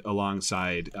printed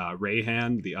alongside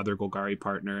Rayhan, the other Golgari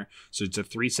partner. So it's a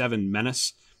 3/7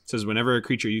 menace. It says whenever a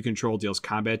creature you control deals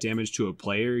combat damage to a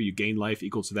player, you gain life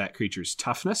equal to that creature's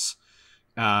toughness.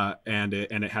 And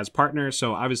it has partners.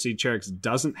 So obviously Charax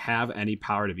doesn't have any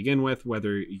power to begin with,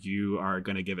 whether you are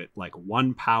going to give it like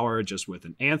 1 power just with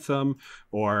an anthem,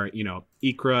 or,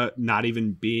 Ikra not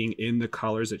even being in the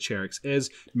colors that Charax is,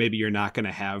 maybe you're not going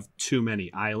to have too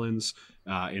many islands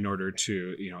in order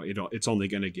to, it's only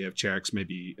going to give Charax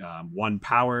maybe 1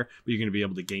 power, but you're going to be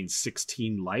able to gain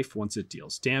 16 life once it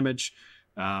deals damage.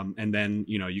 And then,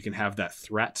 you can have that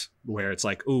threat where it's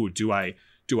like, ooh, do I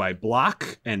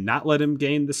block and not let him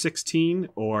gain the 16,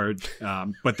 or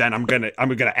but then I'm gonna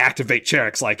activate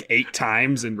Charax like 8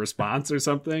 times in response or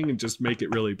something and just make it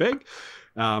really big.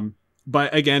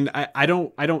 But again, I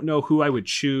don't know who I would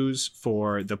choose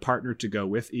for the partner to go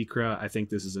with Ikra. I think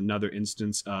this is another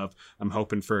instance of, I'm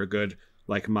hoping for a good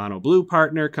like mono blue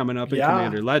partner coming up in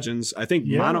Commander Legends. I think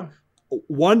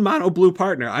one mono blue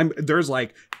partner. There's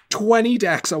like 20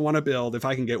 decks I want to build if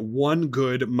I can get one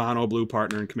good mono blue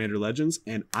partner in Commander Legends,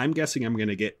 and I'm guessing I'm going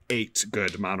to get 8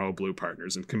 good mono blue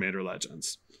partners in Commander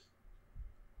Legends.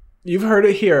 You've heard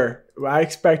it here. I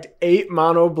expect 8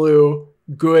 mono blue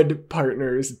good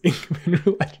partners in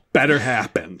Commander Legends. Better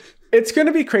happen. It's going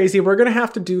to be crazy. We're going to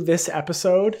have to do this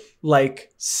episode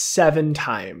like 7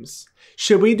 times.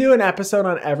 Should we do an episode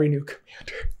on every new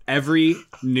commander? Every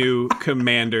new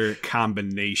commander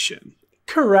combination.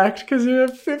 Correct, because we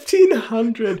have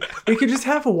 1,500. We could just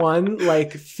have one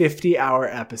like 50-hour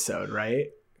episode, right?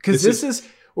 Because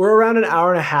we're around an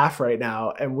hour and a half right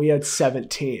now, and we had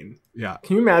 17. Yeah.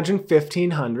 Can you imagine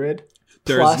 1,500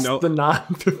 plus the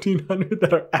non-1,500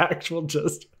 that are actual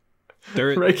just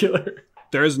regular?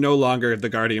 There is no longer the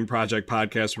Guardian Project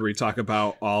podcast where we talk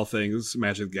about all things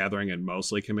Magic the Gathering and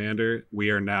mostly Commander. We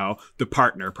are now the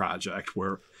Partner Project,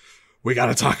 where we got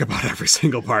to talk about every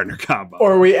single partner combo.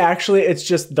 Or it's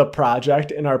just the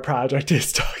project, and our project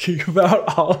is talking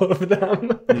about all of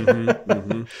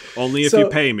them. Only if you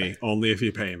pay me. Only if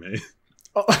you pay me.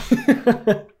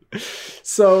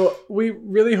 So we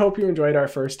really hope you enjoyed our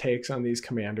first takes on these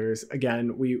commanders.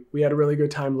 Again, we had a really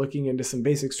good time looking into some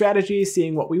basic strategies,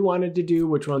 seeing what we wanted to do,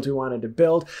 which ones we wanted to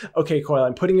build. Okay, Coyle,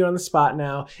 I'm putting you on the spot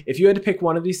now. If you had to pick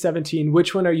one of these 17,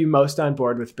 which one are you most on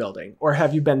board with building? Or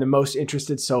have you been the most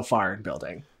interested so far in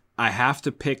building? I have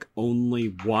to pick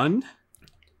only one.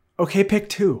 Okay, pick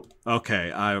 2.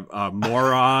 Okay,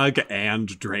 Morog and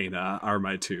Drana are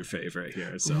my 2 favorite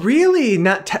here. So really,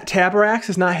 not Tabarax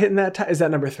is not hitting that. Is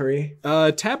that number 3?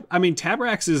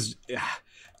 Tabarax is.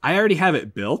 I already have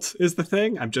it built. Is the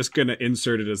thing. I'm just gonna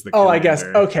insert it as the. Commander. I guess.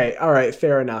 Okay, all right,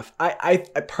 fair enough. I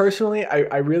personally,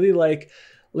 I really like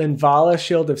Linvala,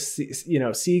 Shield of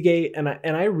Seagate, and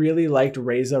I really liked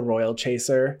Raza Royal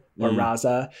Chaser or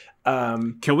Raza.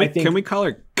 Can we call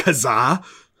her Kazaa?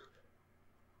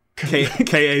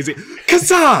 K-A-Z.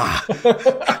 Kazaa!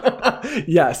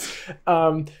 Yes.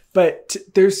 But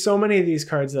there's so many of these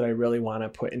cards that I really want to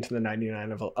put into the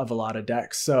 99 of a lot of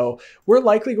decks. So we're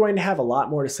likely going to have a lot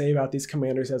more to say about these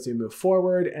commanders as we move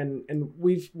forward. And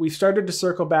we've started to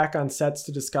circle back on sets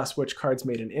to discuss which cards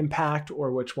made an impact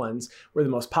or which ones were the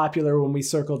most popular. When we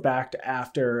circled back to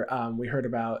after we heard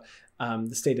about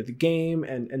the state of the game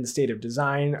and the state of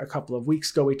design a couple of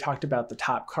weeks ago, we talked about the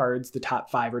top cards, the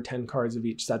top 5 or 10 cards of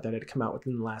each set that had come out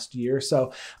within the last year.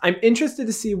 So I'm interested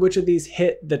to see which of these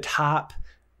hit the top,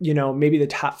 maybe the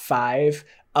top 5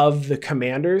 of the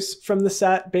commanders from the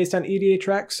set based on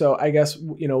EDHREC. So I guess,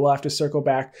 we'll have to circle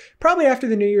back probably after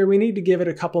the new year. We need to give it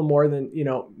a couple more than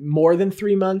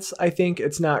 3 months. I think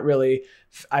it's not really,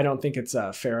 I don't think it's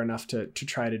fair enough to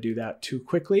try to do that too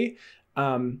quickly.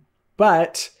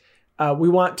 But we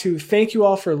want to thank you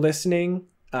all for listening.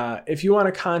 If you want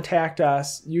to contact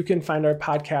us, you can find our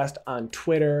podcast on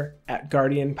Twitter at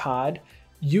GuardianPod.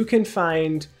 You can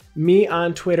find me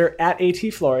on Twitter at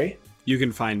ATFlory. You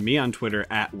can find me on Twitter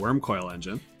at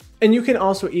WormCoilEngine. And you can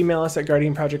also email us at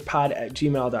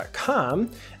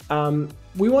guardianprojectpod@gmail.com.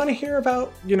 We want to hear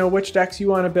about, which decks you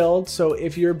want to build. So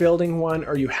if you're building one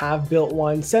or you have built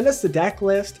one, send us the deck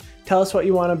list. Tell us what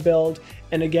you want to build.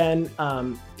 And again,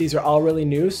 these are all really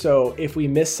new. So if we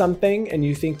miss something and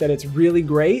you think that it's really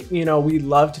great, we'd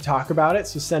love to talk about it.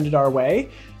 So send it our way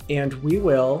and we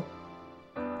will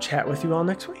chat with you all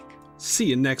next week. See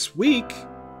you next week.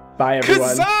 Bye, everyone.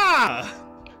 Kazaa!